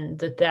 and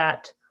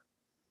that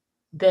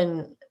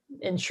then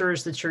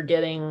ensures that you're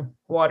getting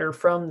water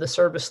from the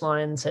service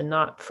lines and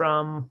not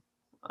from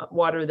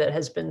water that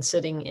has been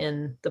sitting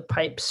in the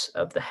pipes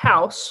of the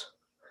house.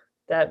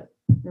 That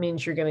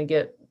means you're going to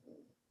get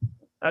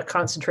a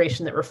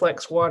concentration that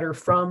reflects water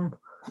from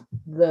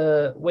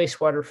the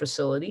wastewater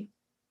facility.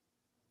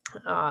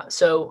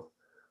 So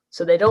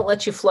they don't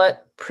let you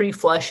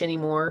pre-flush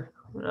anymore,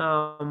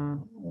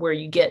 where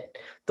you get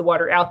the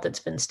water out that's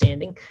been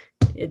standing.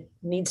 It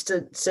needs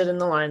to sit in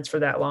the lines for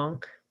that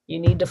long. You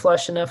need to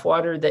flush enough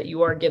water that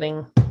you are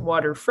getting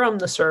water from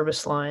the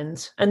service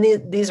lines. And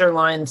these are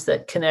lines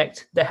that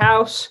connect the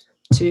house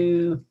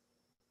to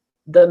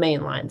the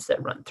main lines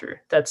that run through.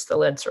 That's the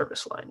lead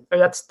service line.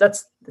 Or it's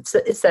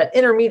that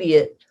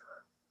intermediate,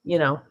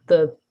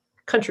 the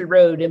country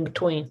road in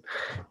between.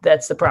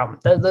 That's the problem.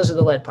 Those are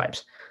the lead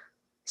pipes.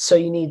 So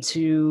you need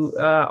to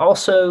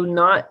also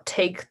not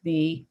take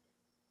the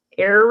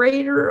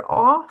aerator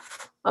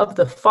off of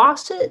the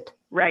faucet.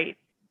 Right.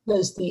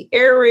 Because the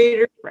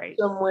aerator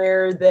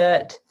somewhere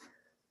that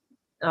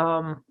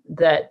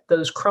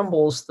those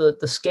crumbles,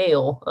 the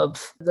scale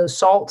of those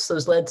salts,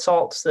 those lead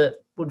salts that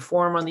would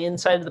form on the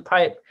inside of the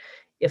pipe,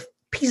 if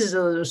pieces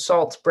of those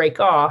salts break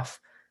off,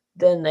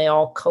 then they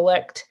all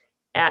collect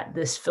at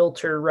this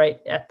filter right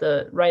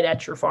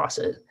at your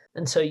faucet.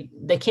 And so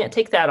they can't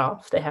take that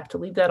off. They have to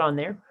leave that on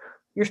there.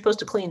 You're supposed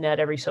to clean that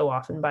every so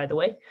often, by the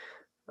way.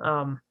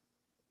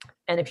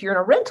 And if you're in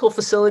a rental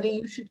facility,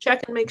 you should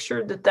check and make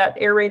sure that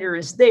aerator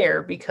is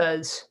there,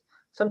 because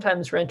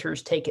sometimes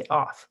renters take it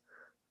off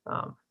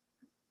and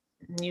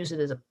use it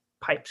as a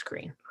pipe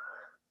screen.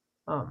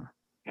 That's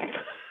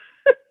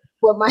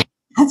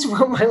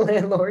what my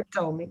landlord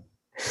told me.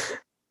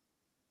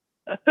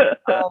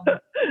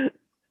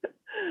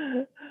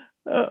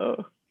 Oh,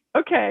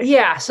 okay.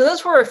 Yeah, so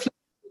those were a few.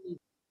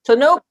 So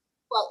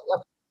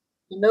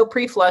no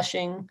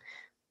pre-flushing.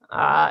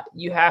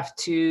 You have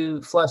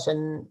to flush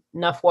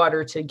enough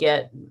water to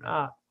get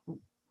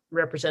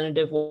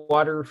representative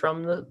water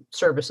from the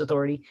service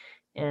authority,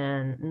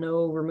 and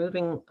no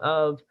removing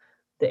of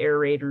the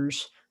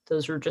aerators.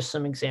 Those are just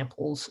some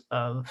examples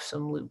of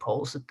some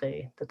loopholes that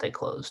they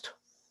closed.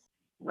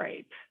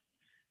 Right.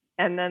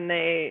 And then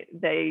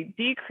they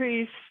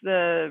decrease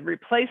the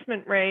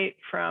replacement rate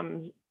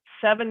from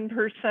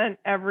 7%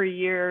 every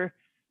year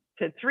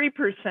to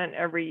 3%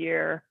 every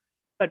year,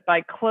 but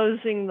by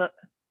closing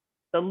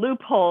the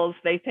loopholes,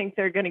 they think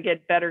they're going to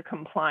get better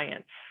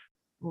compliance.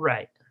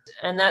 Right.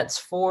 And that's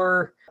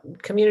for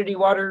community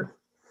water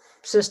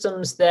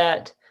systems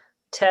that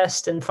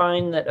test and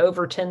find that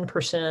over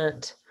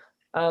 10%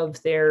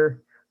 of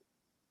their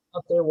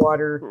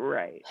water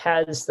Right.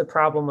 has the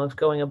problem of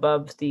going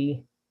above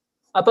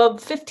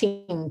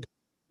 15.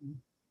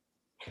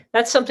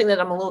 That's something that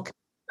I'm a little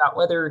confused about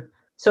whether,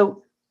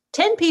 so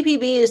 10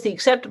 ppb is the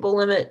acceptable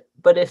limit,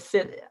 but I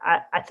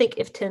think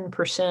if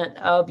 10%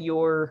 of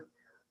your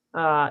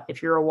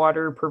if you're a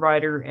water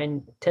provider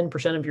and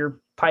 10% of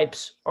your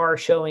pipes are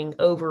showing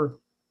over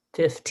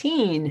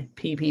 15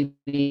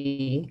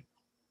 ppb,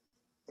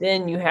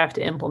 then you have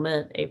to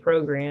implement a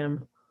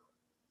program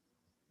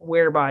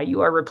whereby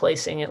you are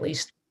replacing at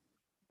least.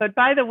 But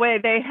by the way,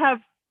 they have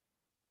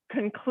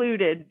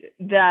concluded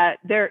that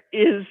there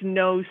is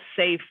no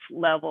safe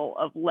level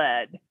of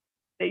lead,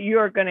 that you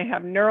are going to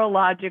have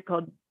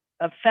neurological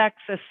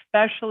effects,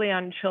 especially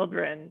on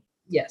children.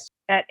 Yes.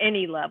 At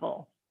any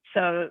level.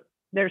 So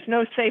there's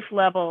no safe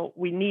level.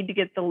 We need to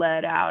get the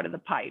lead out of the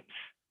pipes,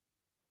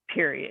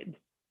 period.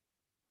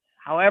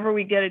 However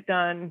we get it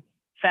done,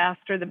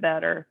 faster the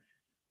better.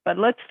 But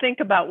let's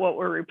think about what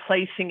we're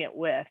replacing it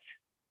with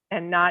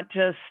and not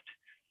just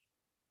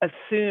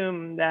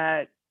assume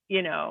that,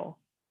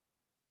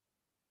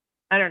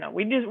 I don't know.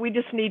 We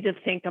just need to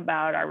think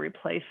about our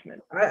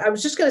replacement. I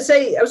was just going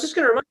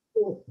to remind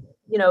you,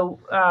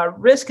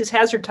 risk is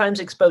hazard times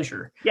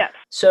exposure. Yes.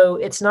 So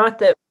it's not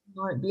that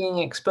we aren't being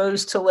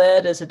exposed to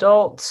lead as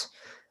adults.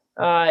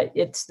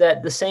 It's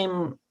that the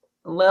same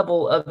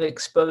level of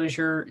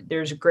exposure,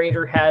 there's a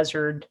greater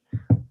hazard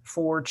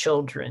for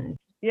children.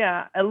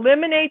 Yeah.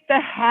 Eliminate the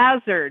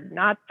hazard,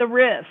 not the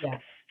risk. Yeah.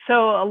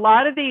 So a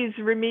lot of these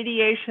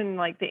remediation,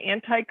 like the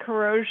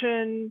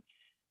anti-corrosion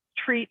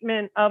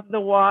treatment of the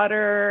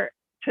water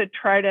to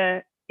try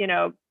to,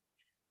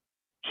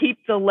 keep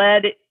the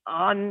lead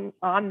on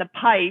the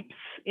pipes,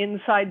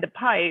 inside the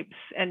pipes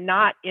and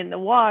not in the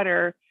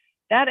water,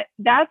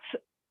 that's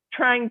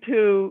trying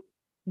to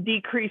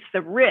decrease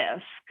the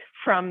risk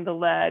from the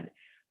lead.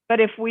 But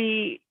if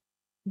we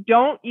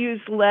don't use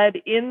lead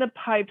in the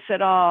pipes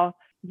at all,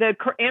 the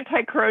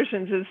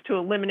anti-corrosions is to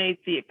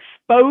eliminate the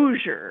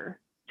exposure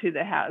to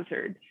the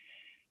hazard.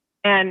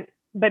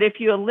 But if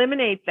you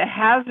eliminate the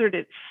hazard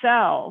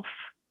itself,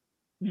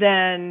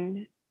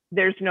 then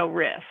there's no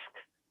risk.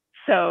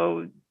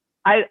 So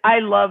I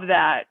love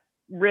that.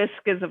 Risk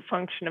is a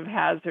function of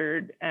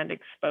hazard and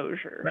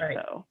exposure. Right.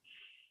 So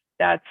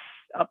that's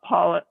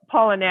Paul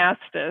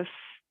Anastas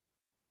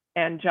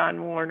and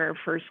John Warner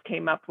first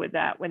came up with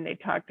that when they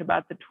talked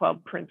about the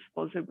 12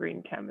 principles of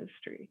green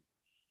chemistry.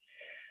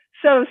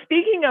 So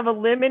speaking of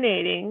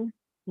eliminating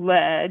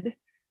lead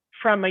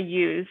from a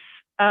use,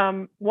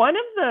 one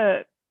of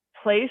the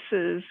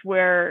places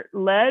where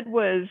lead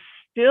was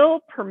still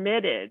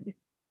permitted,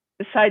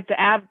 besides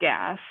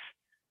avgas,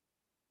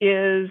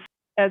 is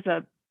as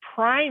a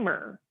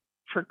primer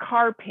for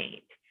car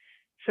paint.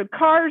 So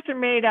cars are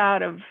made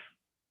out of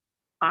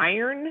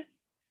iron,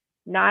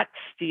 not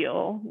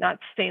steel, not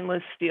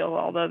stainless steel,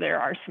 although there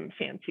are some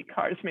fancy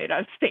cars made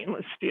out of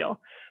stainless steel.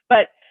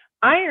 But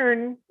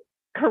iron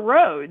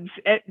corrodes,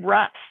 it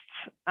rusts.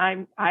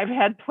 I've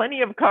had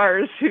plenty of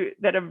cars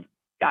that have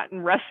gotten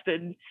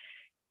rusted.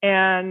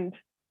 And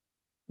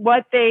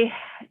what they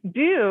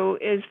do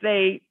is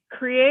they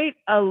create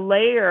a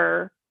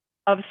layer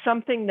of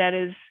something that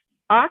is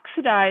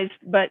oxidized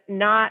but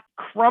not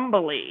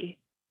crumbly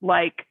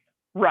like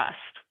rust,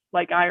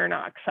 like iron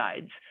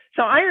oxides.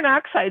 So iron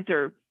oxides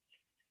are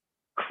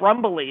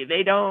crumbly.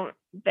 They don't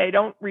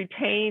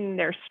retain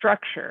their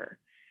structure.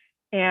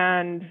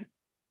 And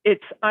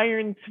it's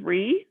iron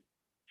 3.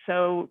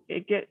 So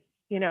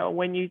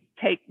when you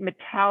take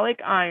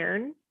metallic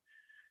iron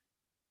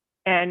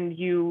and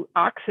you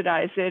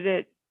oxidize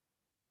it,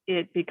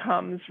 it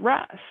becomes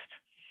rust.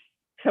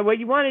 So what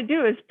you want to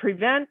do is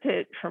prevent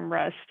it from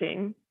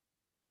rusting.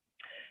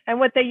 And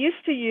what they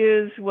used to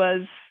use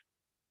was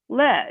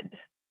lead,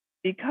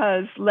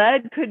 because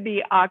lead could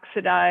be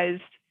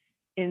oxidized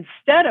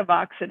instead of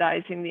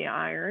oxidizing the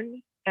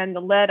iron, and the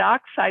lead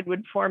oxide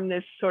would form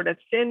this sort of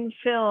thin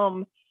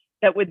film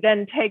that would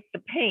then take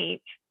the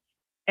paint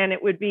and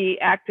it would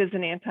act as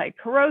an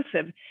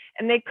anti-corrosive.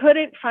 And they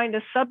couldn't find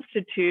a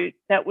substitute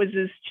that was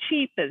as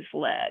cheap as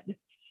lead.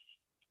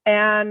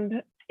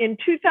 And in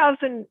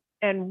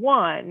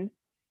 2001,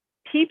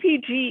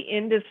 PPG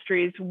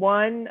Industries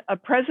won a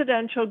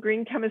Presidential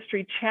Green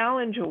Chemistry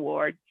Challenge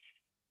Award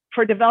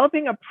for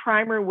developing a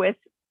primer with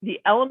the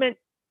element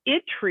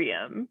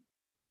yttrium.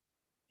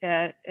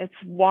 It's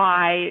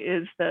Y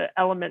is the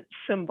element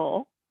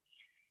symbol,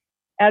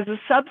 as a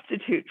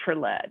substitute for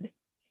lead.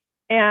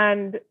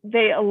 And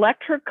they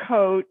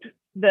electrocoat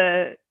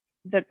the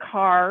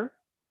car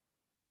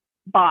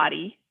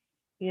body,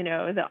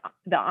 the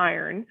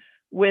iron,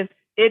 with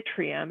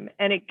yttrium,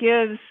 and it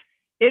gives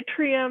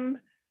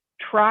yttrium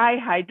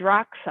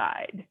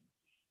trihydroxide.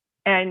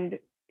 And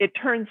it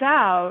turns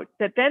out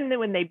that then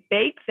when they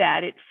bake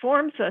that, it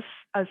forms a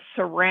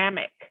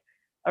ceramic,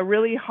 a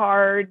really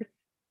hard,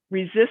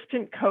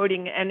 resistant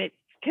coating, and it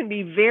can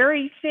be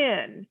very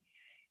thin.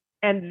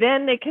 And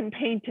then they can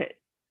paint it.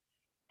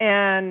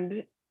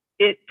 And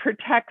it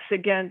protects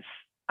against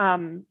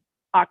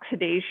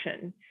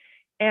oxidation.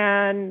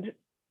 And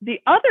the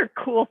other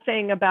cool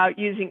thing about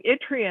using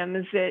yttrium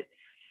is that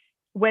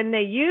when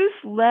they use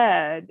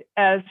lead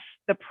as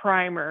the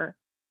primer,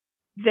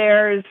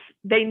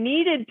 they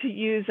needed to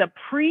use a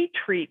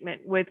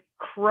pre-treatment with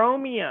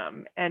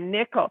chromium and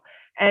nickel,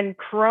 and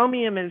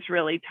chromium is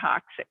really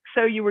toxic.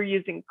 So you were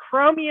using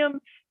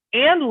chromium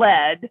and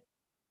lead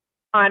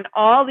on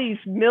all these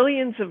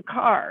millions of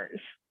cars.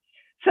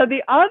 So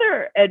the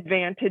other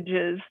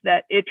advantages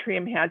that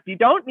yttrium has, you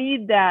don't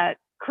need that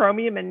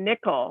chromium and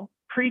nickel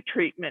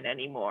pre-treatment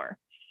anymore.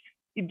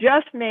 You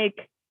just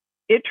make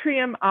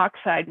yttrium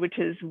oxide, which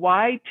is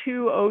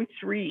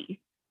Y2O3.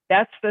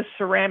 That's the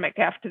ceramic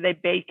after they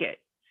bake it.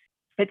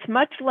 It's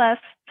much less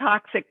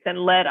toxic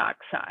than lead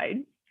oxide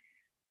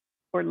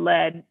or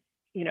lead.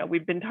 You know,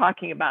 we've been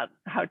talking about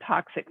how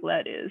toxic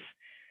lead is.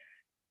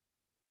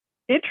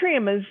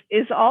 Yttrium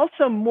is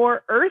also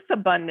more earth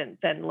abundant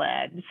than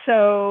lead.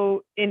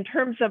 So in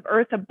terms of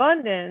earth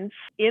abundance,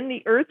 in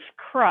the Earth's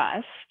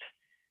crust,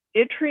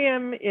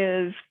 yttrium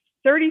is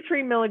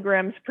 33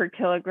 milligrams per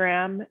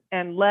kilogram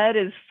and lead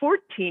is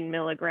 14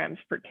 milligrams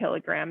per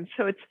kilogram.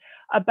 So it's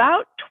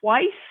about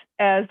twice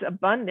as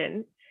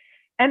abundant.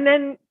 And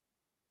then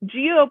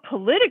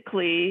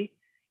geopolitically,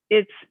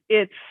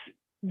 it's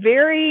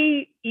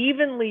very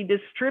evenly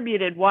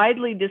distributed,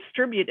 widely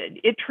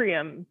distributed.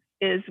 Yttrium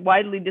is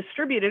widely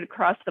distributed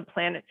across the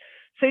planet.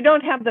 So you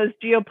don't have those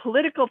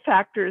geopolitical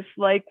factors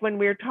like when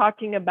we're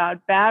talking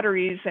about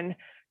batteries and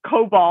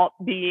cobalt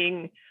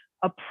being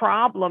a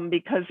problem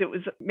because it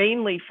was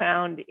mainly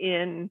found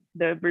in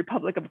the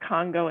Republic of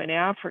Congo in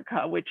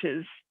Africa, which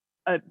is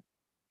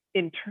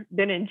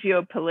been in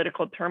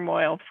geopolitical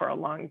turmoil for a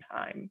long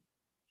time.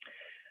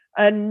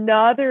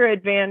 Another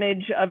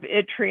advantage of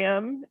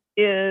yttrium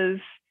is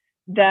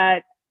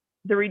that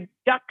the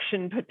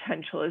reduction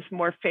potential is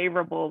more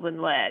favorable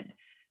than lead.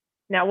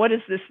 Now, what does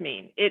this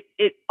mean?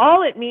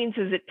 All it means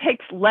is it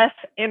takes less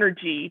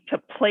energy to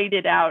plate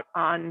it out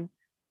on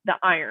the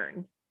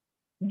iron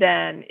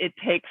than it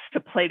takes to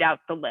plate out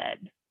the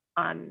lead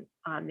on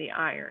the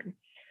iron.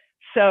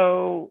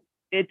 So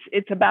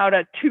it's about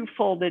a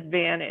twofold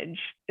advantage.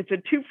 It's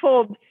a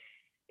twofold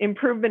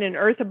improvement in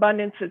earth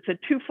abundance. It's a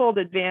twofold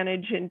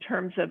advantage in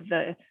terms of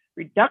the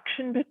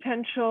reduction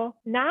potential.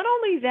 Not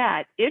only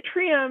that,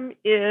 yttrium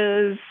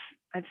is,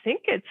 I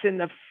think it's in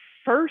the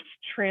first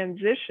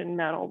transition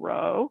metal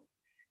row.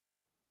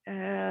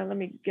 Let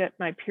me get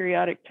my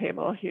periodic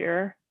table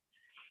here.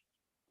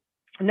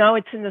 No,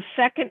 it's in the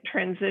second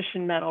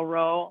transition metal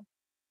row,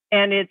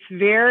 and it's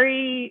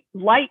very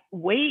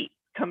lightweight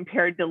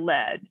compared to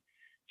lead.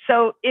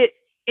 So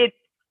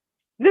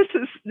this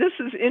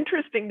is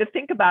interesting to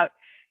think about.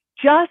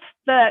 Just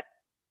that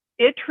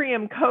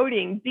yttrium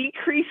coating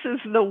decreases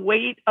the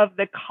weight of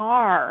the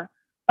car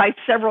by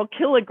several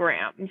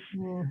kilograms.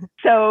 Mm-hmm.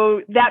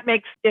 So that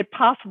makes it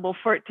possible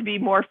for it to be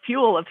more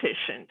fuel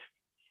efficient.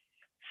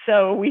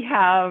 So we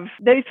have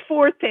these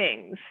four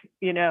things,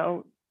 you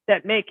know,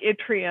 that make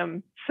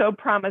yttrium so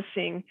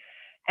promising.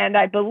 And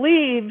I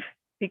believe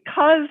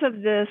because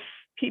of this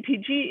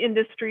PPG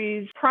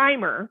Industries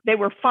primer, they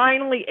were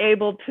finally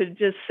able to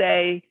just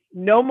say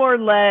no more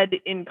lead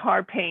in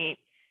car paint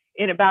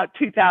in about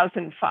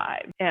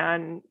 2005.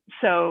 And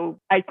so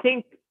I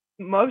think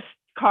most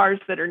cars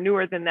that are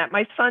newer than that,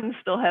 my son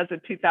still has a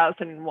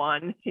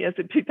 2001. He has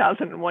a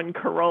 2001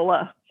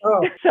 Corolla.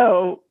 Oh.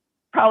 So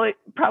probably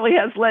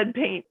has lead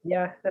paint.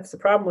 Yeah, that's the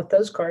problem with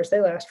those cars.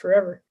 They last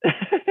forever.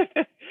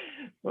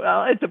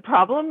 Well, it's a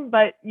problem,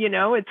 but you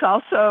know, it's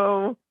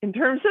also in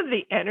terms of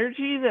the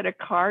energy that a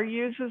car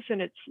uses in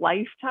its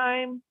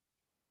lifetime,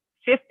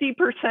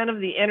 50% of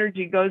the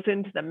energy goes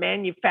into the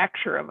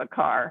manufacture of a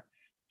car.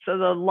 So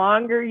the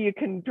longer you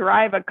can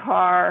drive a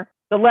car,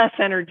 the less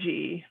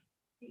energy,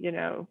 you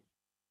know,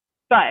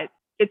 but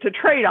it's a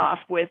trade-off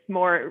with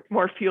more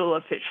fuel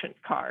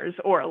efficient cars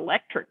or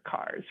electric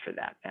cars for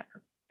that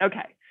matter.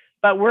 Okay,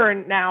 but we're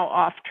now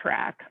off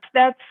track.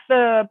 That's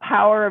the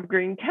power of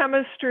green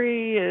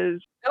chemistry.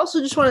 I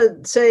also just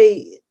want to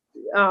say,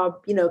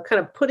 you know,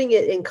 kind of putting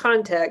it in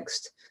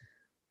context,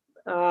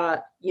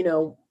 you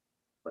know,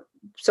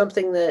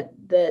 something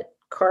that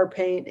car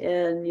paint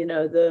and, you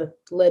know, the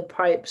lead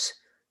pipes,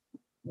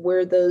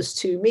 where those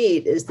two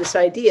meet is this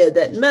idea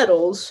that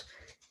metals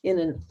in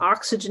an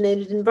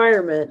oxygenated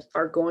environment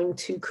are going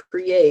to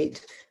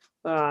create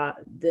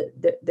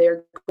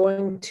they're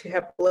going to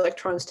have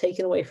electrons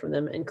taken away from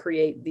them and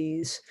create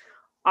these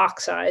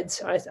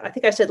oxides. I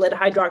think I said lead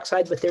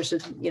hydroxide, but there's a,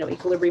 you know,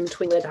 equilibrium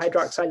between lead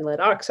hydroxide and lead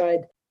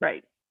oxide.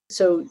 Right.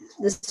 So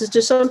this is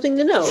just something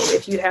to know.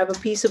 If you have a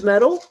piece of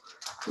metal,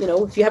 you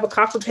know, if you have a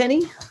copper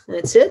penny and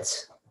it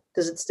sits,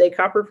 Does it stay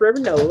copper forever?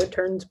 No, it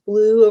turns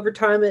blue over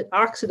time. It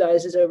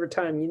oxidizes over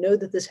time. You know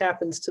that this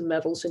happens to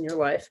metals in your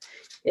life.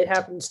 It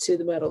happens to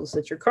the metals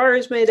that your car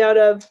is made out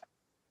of.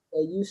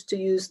 They used to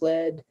use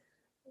lead.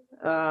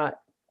 Now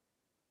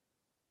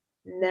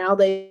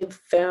they've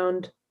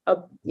found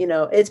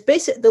it's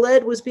basic. The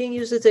lead was being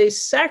used as a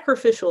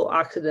sacrificial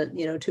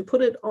oxidant, to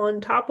put it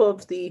on top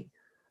of the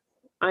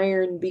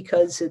iron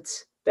because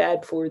it's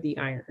bad for the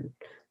iron.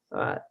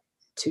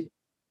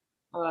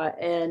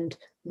 And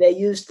they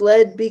used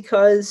lead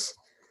because,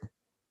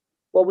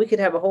 well, we could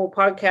have a whole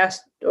podcast,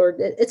 or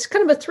it's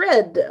kind of a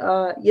thread.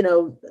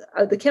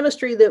 The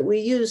chemistry that we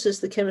use is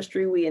the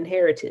chemistry we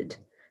inherited,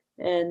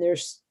 and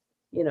there's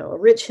a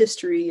rich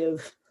history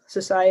of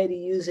society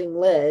using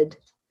lead.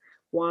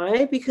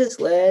 Why? Because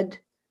lead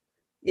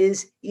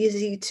is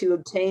easy to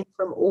obtain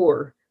from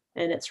ore,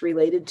 and it's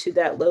related to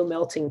that low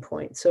melting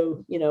point.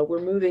 So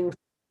we're moving,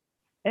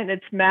 and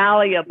it's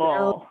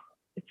malleable.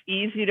 It's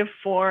easy to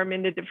form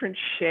into different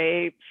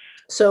shapes.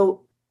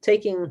 So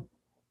taking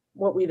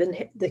what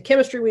the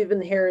chemistry we've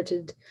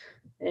inherited,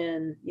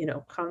 and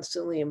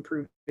constantly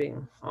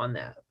improving on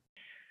that.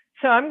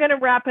 So I'm going to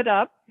wrap it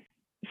up.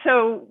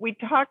 So we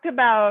talked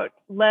about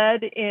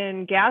lead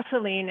in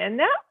gasoline, and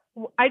that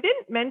I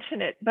didn't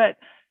mention it, but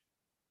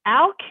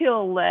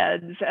alkyl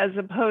leads, as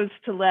opposed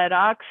to lead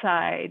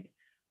oxide,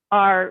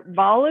 are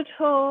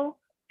volatile,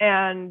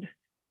 and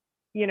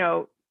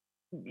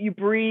you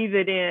breathe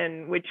it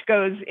in, which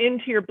goes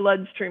into your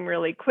bloodstream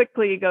really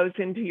quickly, goes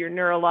into your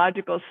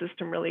neurological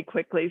system really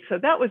quickly. So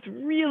that was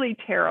really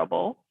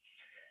terrible.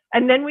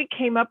 And then we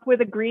came up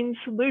with a green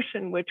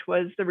solution, which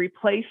was the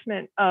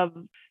replacement of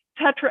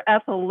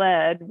tetraethyl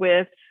lead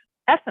with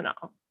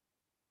ethanol.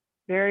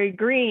 Very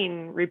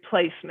green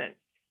replacement,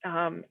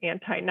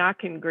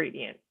 anti-knock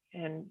ingredient.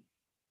 And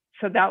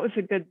so that was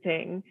a good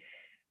thing.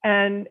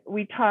 And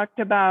we talked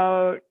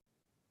about,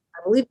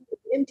 I believe,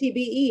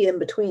 MTBE in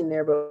between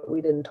there, but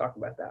we didn't talk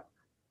about that.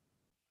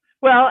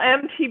 Well,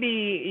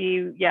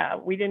 MTBE, yeah,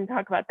 we didn't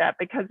talk about that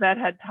because that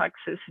had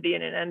toxicity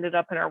and it ended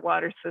up in our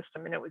water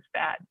system and it was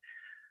bad.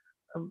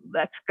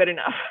 That's good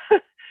enough.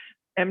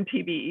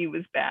 MTBE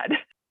was bad.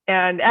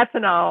 And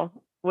ethanol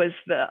was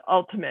the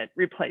ultimate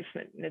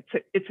replacement, and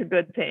it's a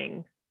good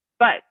thing.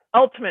 But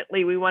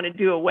ultimately, we want to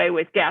do away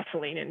with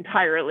gasoline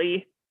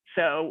entirely.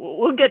 So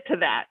we'll get to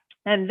that.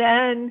 And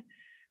then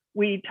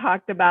we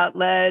talked about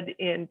lead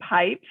in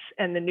pipes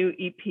and the new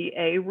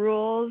EPA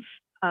rules,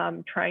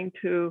 trying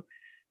to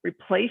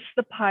replace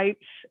the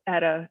pipes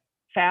at a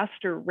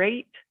faster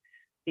rate,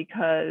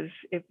 because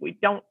if we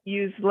don't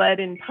use lead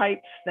in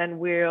pipes, then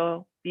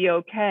we'll be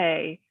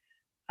okay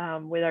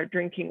with our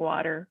drinking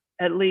water,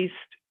 at least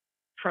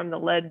from the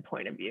lead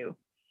point of view.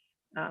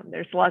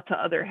 There's lots of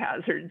other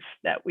hazards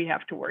that we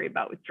have to worry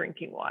about with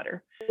drinking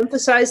water.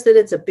 Emphasize that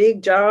it's a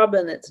big job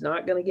and it's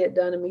not going to get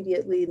done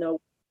immediately. No.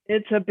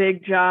 It's a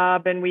big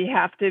job, and we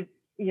have to,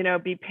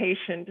 be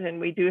patient, and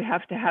we do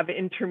have to have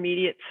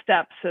intermediate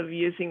steps of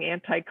using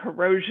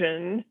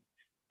anti-corrosion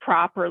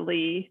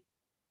properly,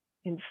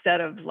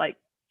 instead of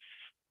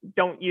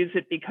don't use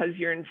it because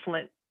you're in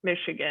Flint,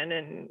 Michigan,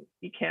 and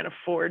you can't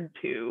afford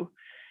to.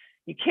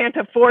 You can't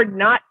afford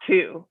not to.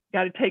 You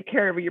got to take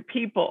care of your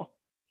people.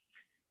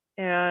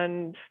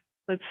 And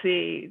let's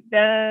see,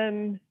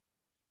 then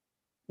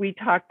we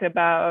talked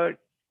about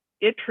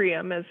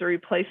yttrium as a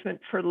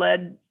replacement for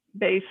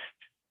lead-based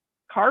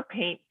car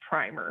paint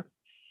primer.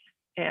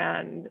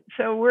 And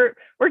so we're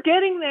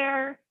getting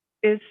there.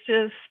 It's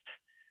just,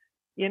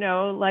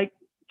 like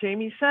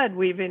Jamie said,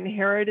 we've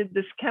inherited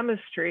this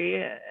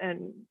chemistry,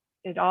 and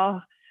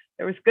there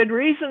was good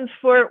reasons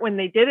for it when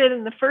they did it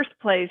in the first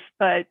place,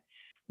 but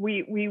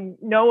we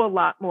know a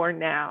lot more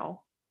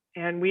now,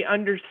 and we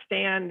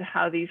understand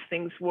how these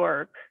things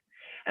work.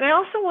 And I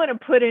also want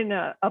to put in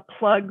a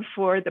plug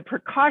for the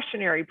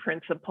precautionary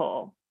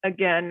principle.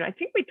 Again, I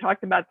think we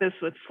talked about this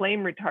with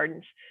flame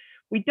retardants.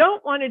 We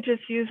don't want to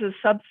just use a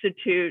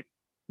substitute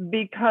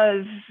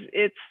because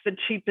it's the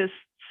cheapest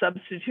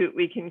substitute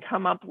we can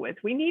come up with.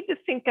 We need to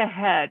think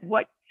ahead.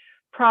 What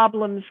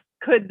problems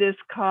could this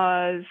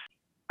cause?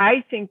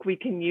 I think we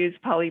can use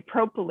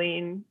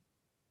polypropylene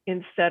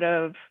instead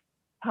of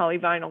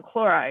polyvinyl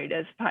chloride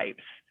as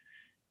pipes.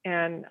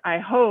 And I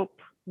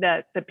hope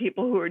that the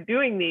people who are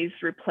doing these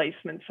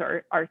replacements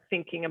are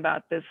thinking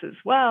about this as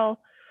well.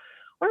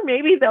 Or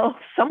maybe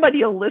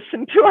somebody will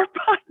listen to our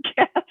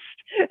podcast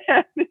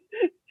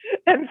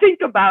and think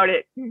about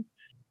it.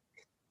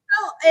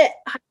 Well,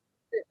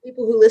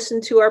 people who listen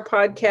to our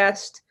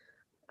podcast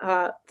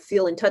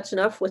feel in touch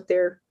enough with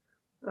their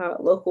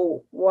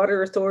local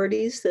water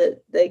authorities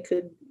that they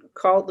could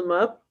call them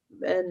up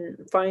and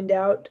find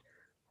out,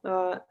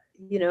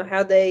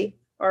 how they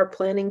are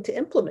planning to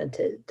implement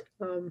it.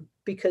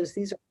 Because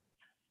these are.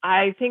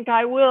 I think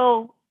I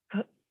will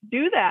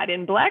do that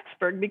in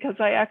Blacksburg, because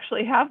I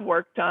actually have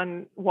worked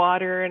on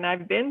water, and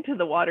I've been to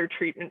the water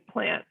treatment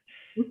plant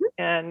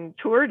and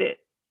toured it.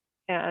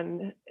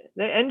 And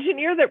the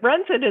engineer that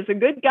runs it is a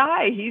good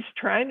guy. He's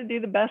trying to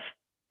do the best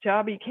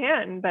job he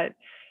can, but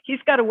he's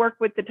got to work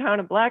with the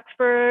town of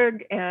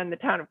Blacksburg and the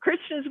town of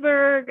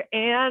Christiansburg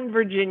and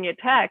Virginia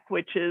Tech,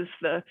 which is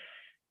the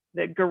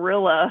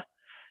gorilla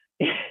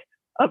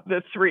of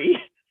the three.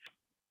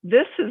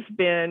 This has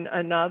been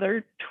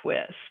another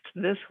twist.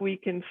 This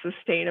Week in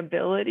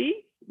Sustainability.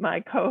 My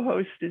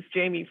co-host is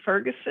Jamie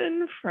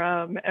Ferguson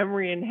from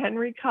Emory and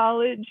Henry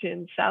College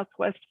in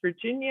Southwest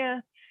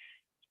Virginia.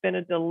 It's been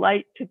a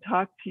delight to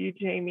talk to you,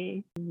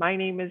 Jamie. My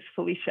name is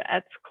Felicia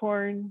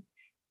Etzkorn,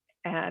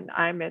 and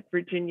I'm at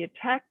Virginia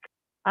Tech.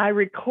 I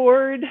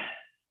record,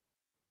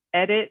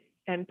 edit,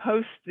 and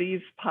post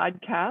these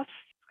podcasts.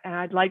 And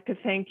I'd like to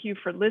thank you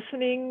for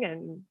listening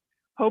and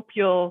hope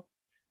you'll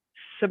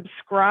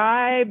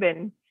subscribe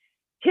and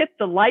hit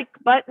the like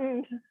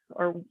button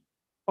or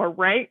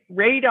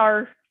rate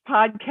our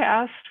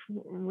podcast.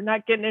 We're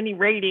not getting any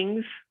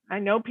ratings. I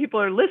know people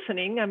are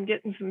listening. I'm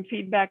getting some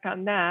feedback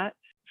on that.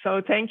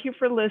 So thank you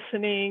for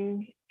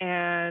listening,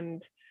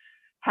 and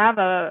have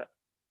a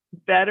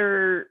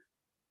better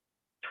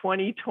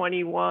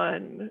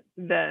 2021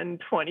 than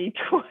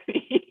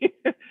 2020.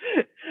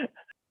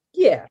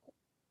 Yeah,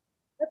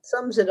 that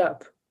sums it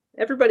up.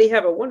 Everybody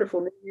have a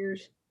wonderful New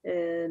Year's,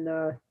 and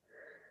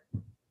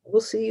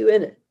we'll see you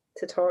in it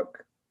to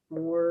talk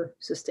more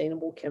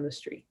sustainable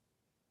chemistry.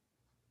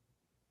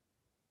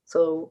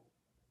 So,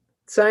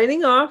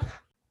 signing off.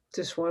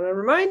 Just want to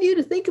remind you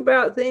to think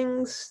about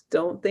things.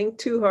 Don't think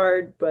too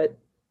hard, but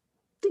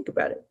think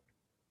about it.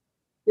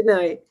 Good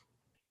night.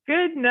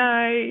 Good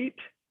night.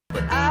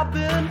 I've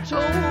been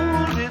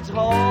told it's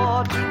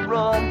hard to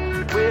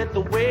run with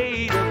the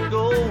way to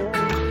go.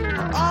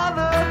 On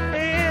the other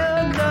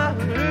hand, I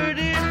heard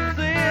it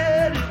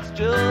said it's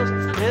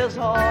just as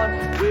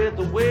hard with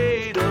the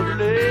way